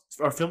themselves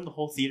or filmed the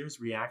whole theater's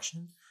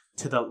reaction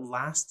to the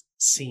last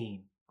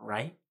scene,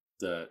 right?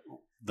 The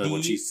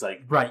when she's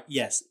like right,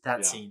 yes,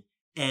 that scene.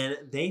 And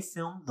they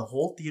filmed the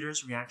whole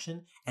theater's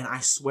reaction, and I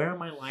swear on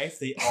my life,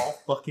 they all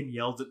fucking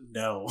yelled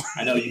no.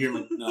 I know, you hear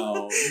like,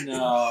 no.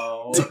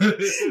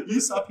 You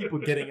saw people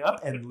getting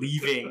up and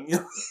leaving.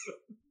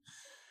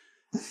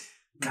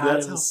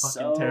 God, that's how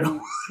fucking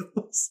terrible it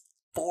was.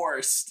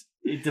 Forced.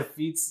 It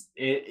defeats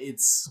it.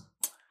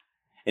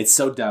 It's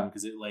so dumb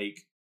because it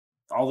like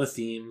all the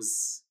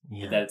themes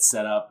that it's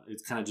set up.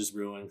 It's kind of just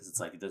ruined because it's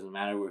like it doesn't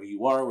matter where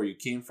you are, where you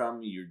came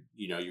from. You're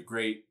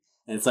great,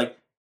 and it's like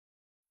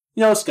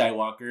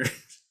Skywalker.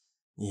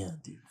 Yeah,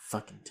 dude,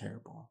 fucking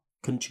terrible.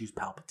 Couldn't choose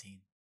Palpatine.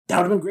 That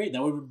would have been great.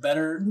 That would have been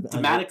better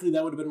thematically.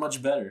 That would have been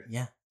much better.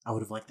 Yeah, I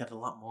would have liked that a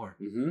lot more.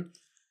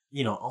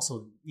 Mm-hmm.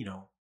 Also,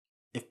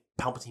 if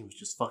Palpatine was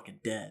just fucking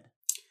dead.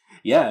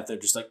 Yeah, if they're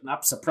just like,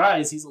 not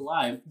surprised, he's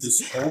alive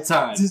this whole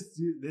time.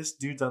 This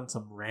dude's on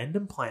some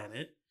random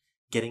planet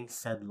getting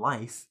fed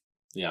life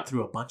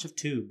through a bunch of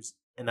tubes,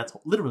 and that's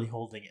literally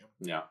holding him.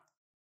 Yeah.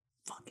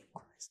 Fucking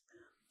Christ,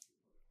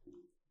 man.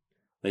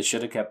 They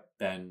should have kept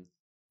Ben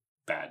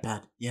bad.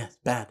 Bad. Yes,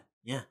 bad.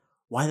 Yeah.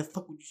 Why the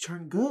fuck would you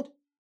turn good?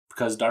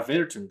 Because Darth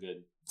Vader turned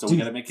good. So we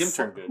gotta make him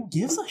turn good. Who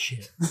gives a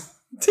shit?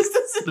 This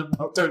isn't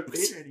about Darth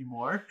Vader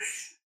anymore.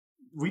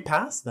 We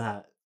passed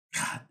that.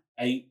 God.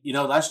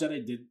 Last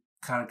Jedi did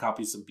kind of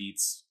copy some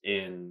beats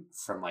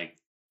from like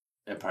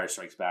Empire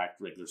Strikes Back,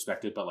 like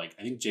respected, but like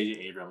I think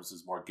J.J. Abrams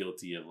is more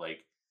guilty of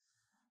like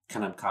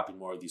kind of copying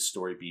more of these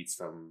story beats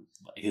from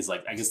his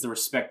like I guess the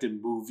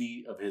respected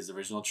movie of his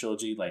original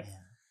trilogy, like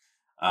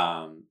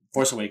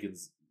Force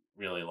Awakens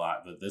really a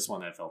lot, but this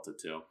one I felt it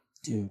too.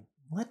 Dude,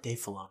 let Dave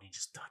Filoni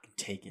just fucking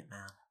take it,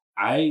 man.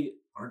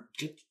 Or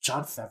get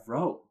Jon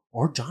Favreau.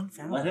 Or Jon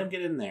Favreau. Let him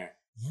get in there.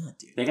 Yeah,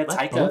 dude. They got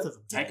Taika.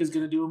 Taika's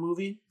gonna do a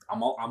movie.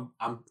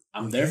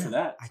 I'm there for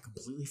that. I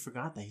completely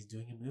forgot that he's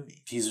doing a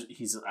movie.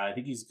 He's I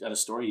think he's got a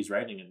story. He's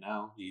writing it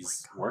now.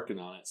 He's working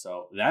on it.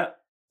 So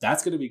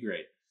that's gonna be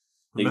great.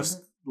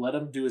 Just let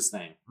him do his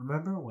thing.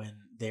 Remember when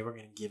they were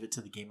gonna give it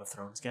to the Game of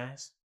Thrones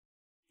guys?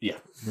 Yeah.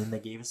 And then they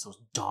gave us those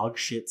dog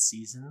shit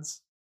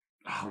seasons.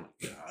 Oh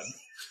my god!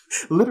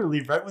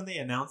 Literally, right when they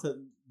announced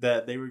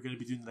that they were going to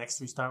be doing the next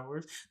 3 Star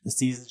Wars, the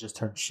seasons just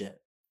turned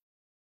shit.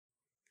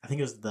 I think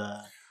it was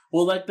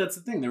well, like that's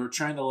the thing. They were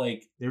trying to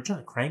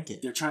crank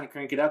it. They're trying to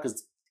crank it out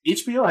because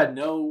HBO had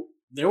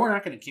they were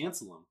not going to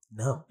cancel them.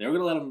 No, they were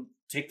going to let them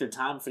take their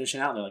time and finish it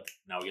out. And they're like,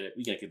 no,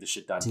 we got to get this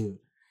shit done, dude.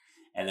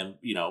 And then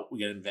we got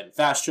to invent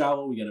fast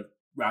travel. We got to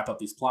wrap up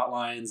these plot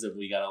lines, and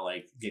we got to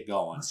like get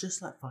going. Let's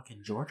just let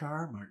fucking George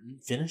R.R. Martin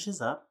finish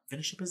up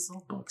his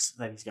little books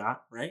that he's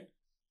got, right?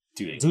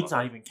 Dude's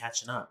not even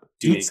catching up.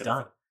 Dude's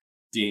done.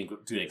 Dude ain't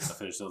gonna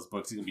finish those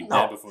books. He's gonna be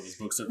dead before those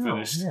books are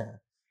finished. Yeah,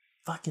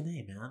 fucking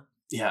A, man.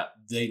 Yeah,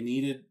 they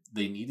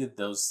needed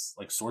those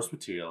like source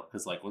material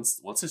because like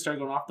once they started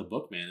going off the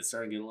book, man, it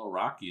started getting a little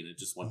rocky, and it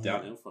just went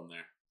downhill from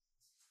there.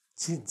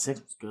 Season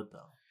 6 was good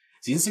though.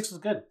 Season 6 was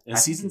good, and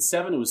season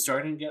 7 it was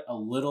starting to get a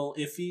little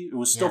iffy. It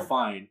was still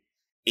fine,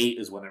 8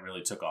 is when it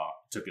really took a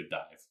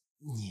dive.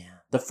 Yeah.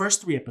 The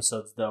first 3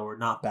 episodes, though, were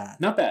not bad.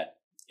 Not bad.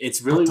 It's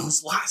But really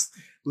those last...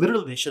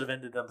 Literally, they should have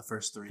ended on the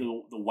first 3.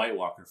 the White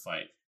Walker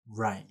fight.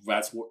 Right.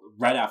 That's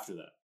right after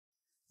that.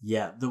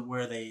 Yeah,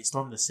 where they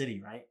stormed the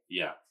city, right?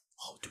 Yeah.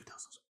 Oh, dude, that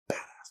was a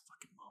badass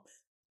fucking moment.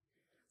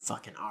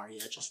 Fucking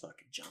Arya just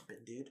fucking jumping,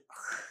 dude.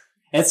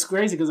 It's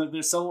crazy because like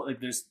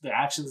there's the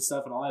action and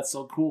stuff and all that's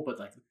so cool, but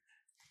like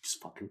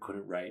just fucking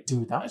couldn't write.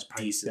 Dude, that a was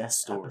probably the decent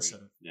best story.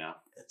 episode of Yeah.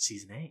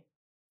 season 8.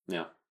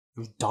 Yeah. It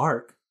was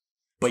dark,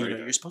 but Very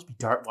dark. you're supposed to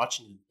be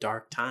watching in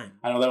dark time.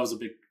 I know that was a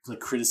big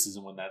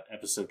criticism when that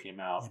episode came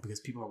out. Yeah, because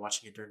people are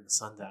watching it during the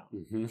sun's out.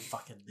 Mm-hmm.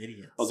 Fucking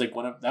idiots. I was like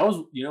that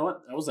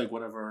was like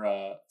one of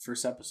our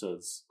first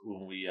episodes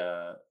when we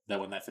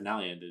when that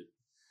finale ended.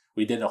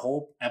 We did a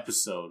whole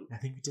episode I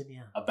think we did,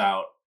 yeah.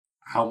 about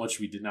how much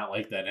we did not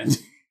like that ending.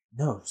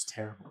 No, it was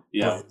terrible.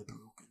 Yeah. Brand the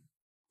Broken.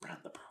 Brand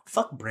the Broken.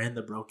 Fuck Brand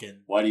the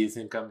Broken. Why do you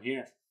think I'm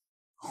here?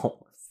 Oh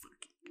my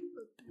fucking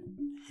god,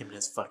 dude. Him and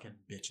his fucking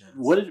bitch ass.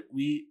 What did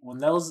we when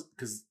that was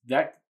because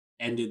that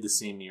ended the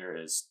same year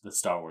as the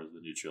Star Wars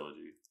the new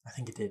trilogy. I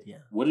think it did, yeah.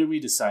 What did we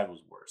decide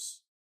was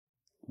worse?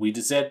 We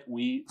decided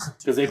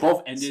because they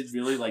both ended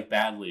really like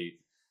badly.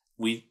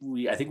 We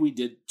I think we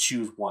did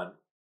choose one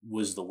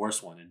was the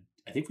worst one, and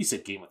I think we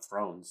said Game of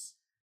Thrones.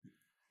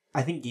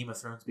 I think Game of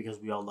Thrones because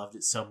we all loved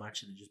it so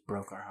much and it just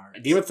broke our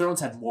hearts. Game of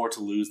Thrones had more to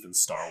lose than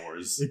Star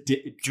Wars. It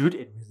did, dude.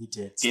 It really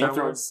did. Game of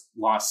Thrones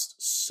lost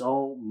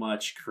so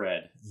much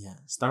cred. Yeah,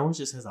 Star Wars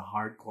just has a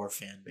hardcore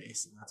fan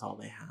base, and that's all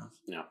they have.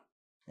 Yeah,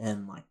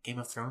 and like Game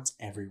of Thrones,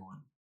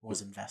 everyone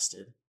was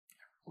invested.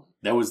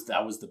 That was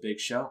the big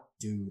show,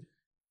 dude.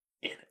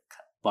 And it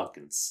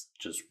fucking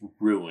just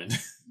ruined.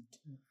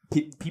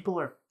 People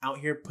are out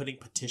here putting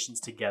petitions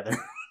together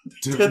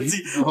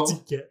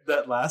to get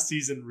that last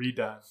season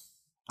redone.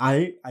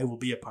 I will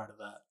be a part of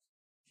that.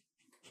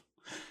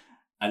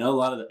 I know a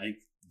lot of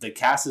the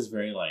cast is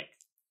very like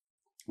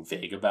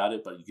vague about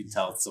it, but you can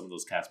tell some of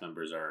those cast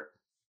members are.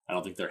 I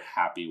don't think they're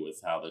happy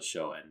with how the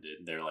show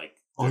ended. They're like,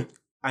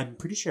 I'm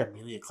pretty sure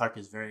Emilia Clarke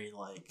is very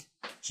like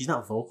she's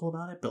not vocal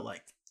about it, but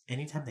like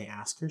anytime they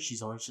ask her,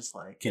 she's always just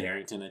like Kit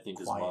Harington. I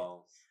think quiet. As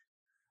well.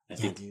 I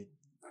think, dude.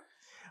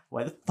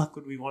 Why the fuck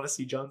would we want to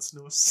see Jon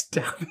Snow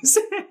stab his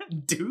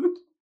hand, dude?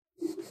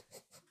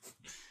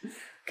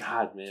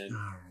 God, man.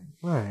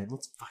 All right,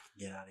 let's fucking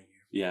get out of here.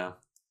 Yeah.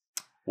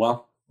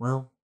 Well,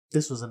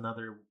 this was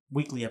another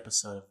weekly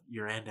episode of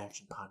Your And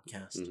Action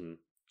Podcast. Mm-hmm.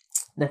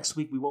 Next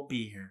week we won't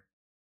be here.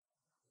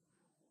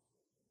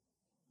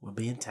 We'll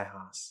be in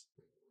Tejas.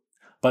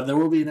 But there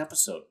will be an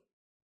episode.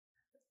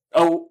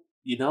 Oh,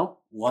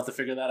 we'll have to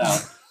figure that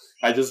out.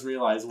 I just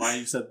realized why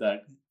you said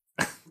that.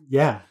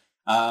 Yeah.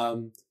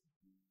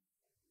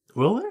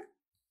 Will there?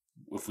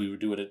 If we would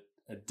do it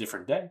a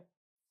different day,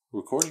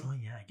 recording. Oh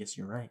yeah, I guess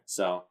you're right.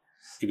 So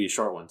it could be a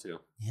short one too.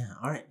 Yeah.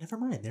 All right. Never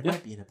mind. There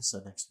might be an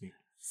episode next week.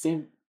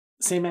 Same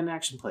And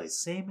Action place.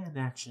 Same And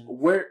Action.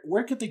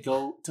 Where could they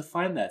go to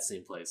find that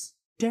same place?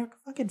 Derek,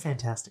 fucking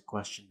fantastic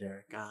question,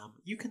 Derek.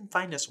 You can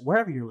find us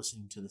wherever you're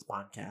listening to this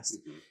podcast.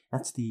 Mm-hmm.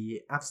 That's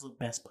the absolute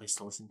best place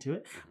to listen to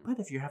it. But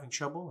if you're having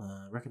trouble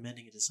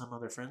recommending it to some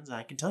other friends,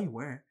 I can tell you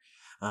where.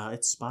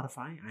 It's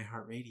Spotify,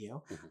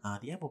 iHeartRadio,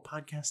 the Apple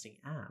Podcasting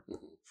app.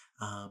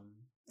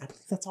 I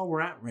think that's all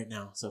we're at right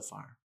now so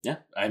far. Yeah,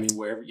 I mean,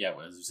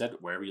 as you said,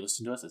 wherever you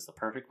listen to us, it's the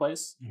perfect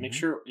place. Mm-hmm. Make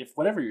sure, if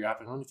whatever you're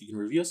apping on, if you can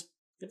review us,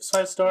 give us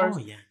 5 stars. Oh,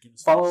 yeah. Give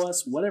us follow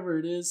us, whatever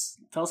it is.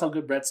 Tell us how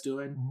good Brett's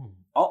doing.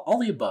 All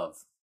the above.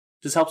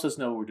 Just helps us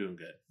know we're doing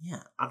good.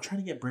 Yeah, I'm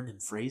trying to get Brendan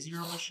Frazier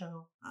on the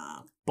show,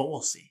 but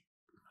we'll see.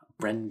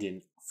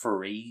 Brendan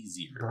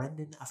Frazier.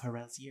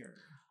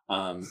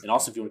 And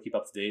also, if you want to keep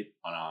up to date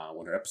on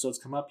when our episodes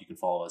come up, you can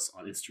follow us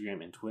on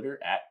Instagram and Twitter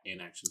at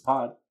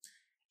InActionPod.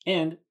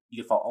 And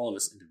you can follow all of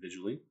us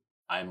individually.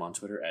 I'm on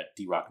Twitter at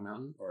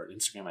DRockMountain or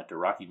Instagram at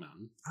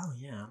DeRockyMountain. Oh,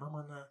 yeah. And I'm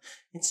on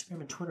Instagram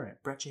and Twitter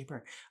at Brett J.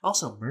 Burke.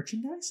 Also,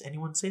 merchandise?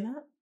 Anyone say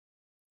that?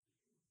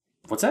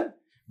 What's that?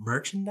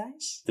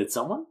 Merchandise? Did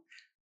someone?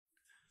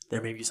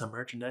 There may be some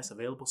merchandise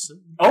available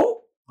soon. Oh!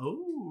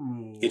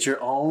 Get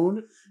your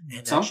own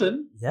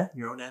something.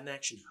 Your own And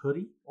Action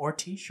hoodie or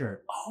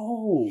T-shirt.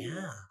 Oh,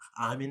 yeah.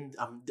 I'm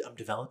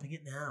developing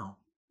it now.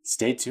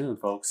 Stay tuned,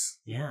 folks.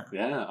 Yeah.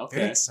 Yeah. Okay.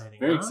 Very exciting.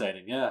 Very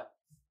exciting. Yeah.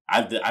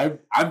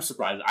 I'm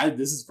surprised.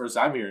 This is the first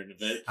I'm hearing of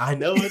it. I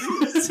know it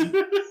is.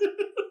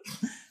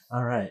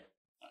 All right.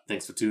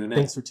 Thanks for tuning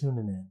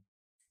in.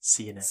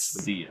 See you next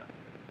week. See ya.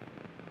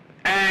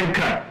 And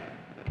cut.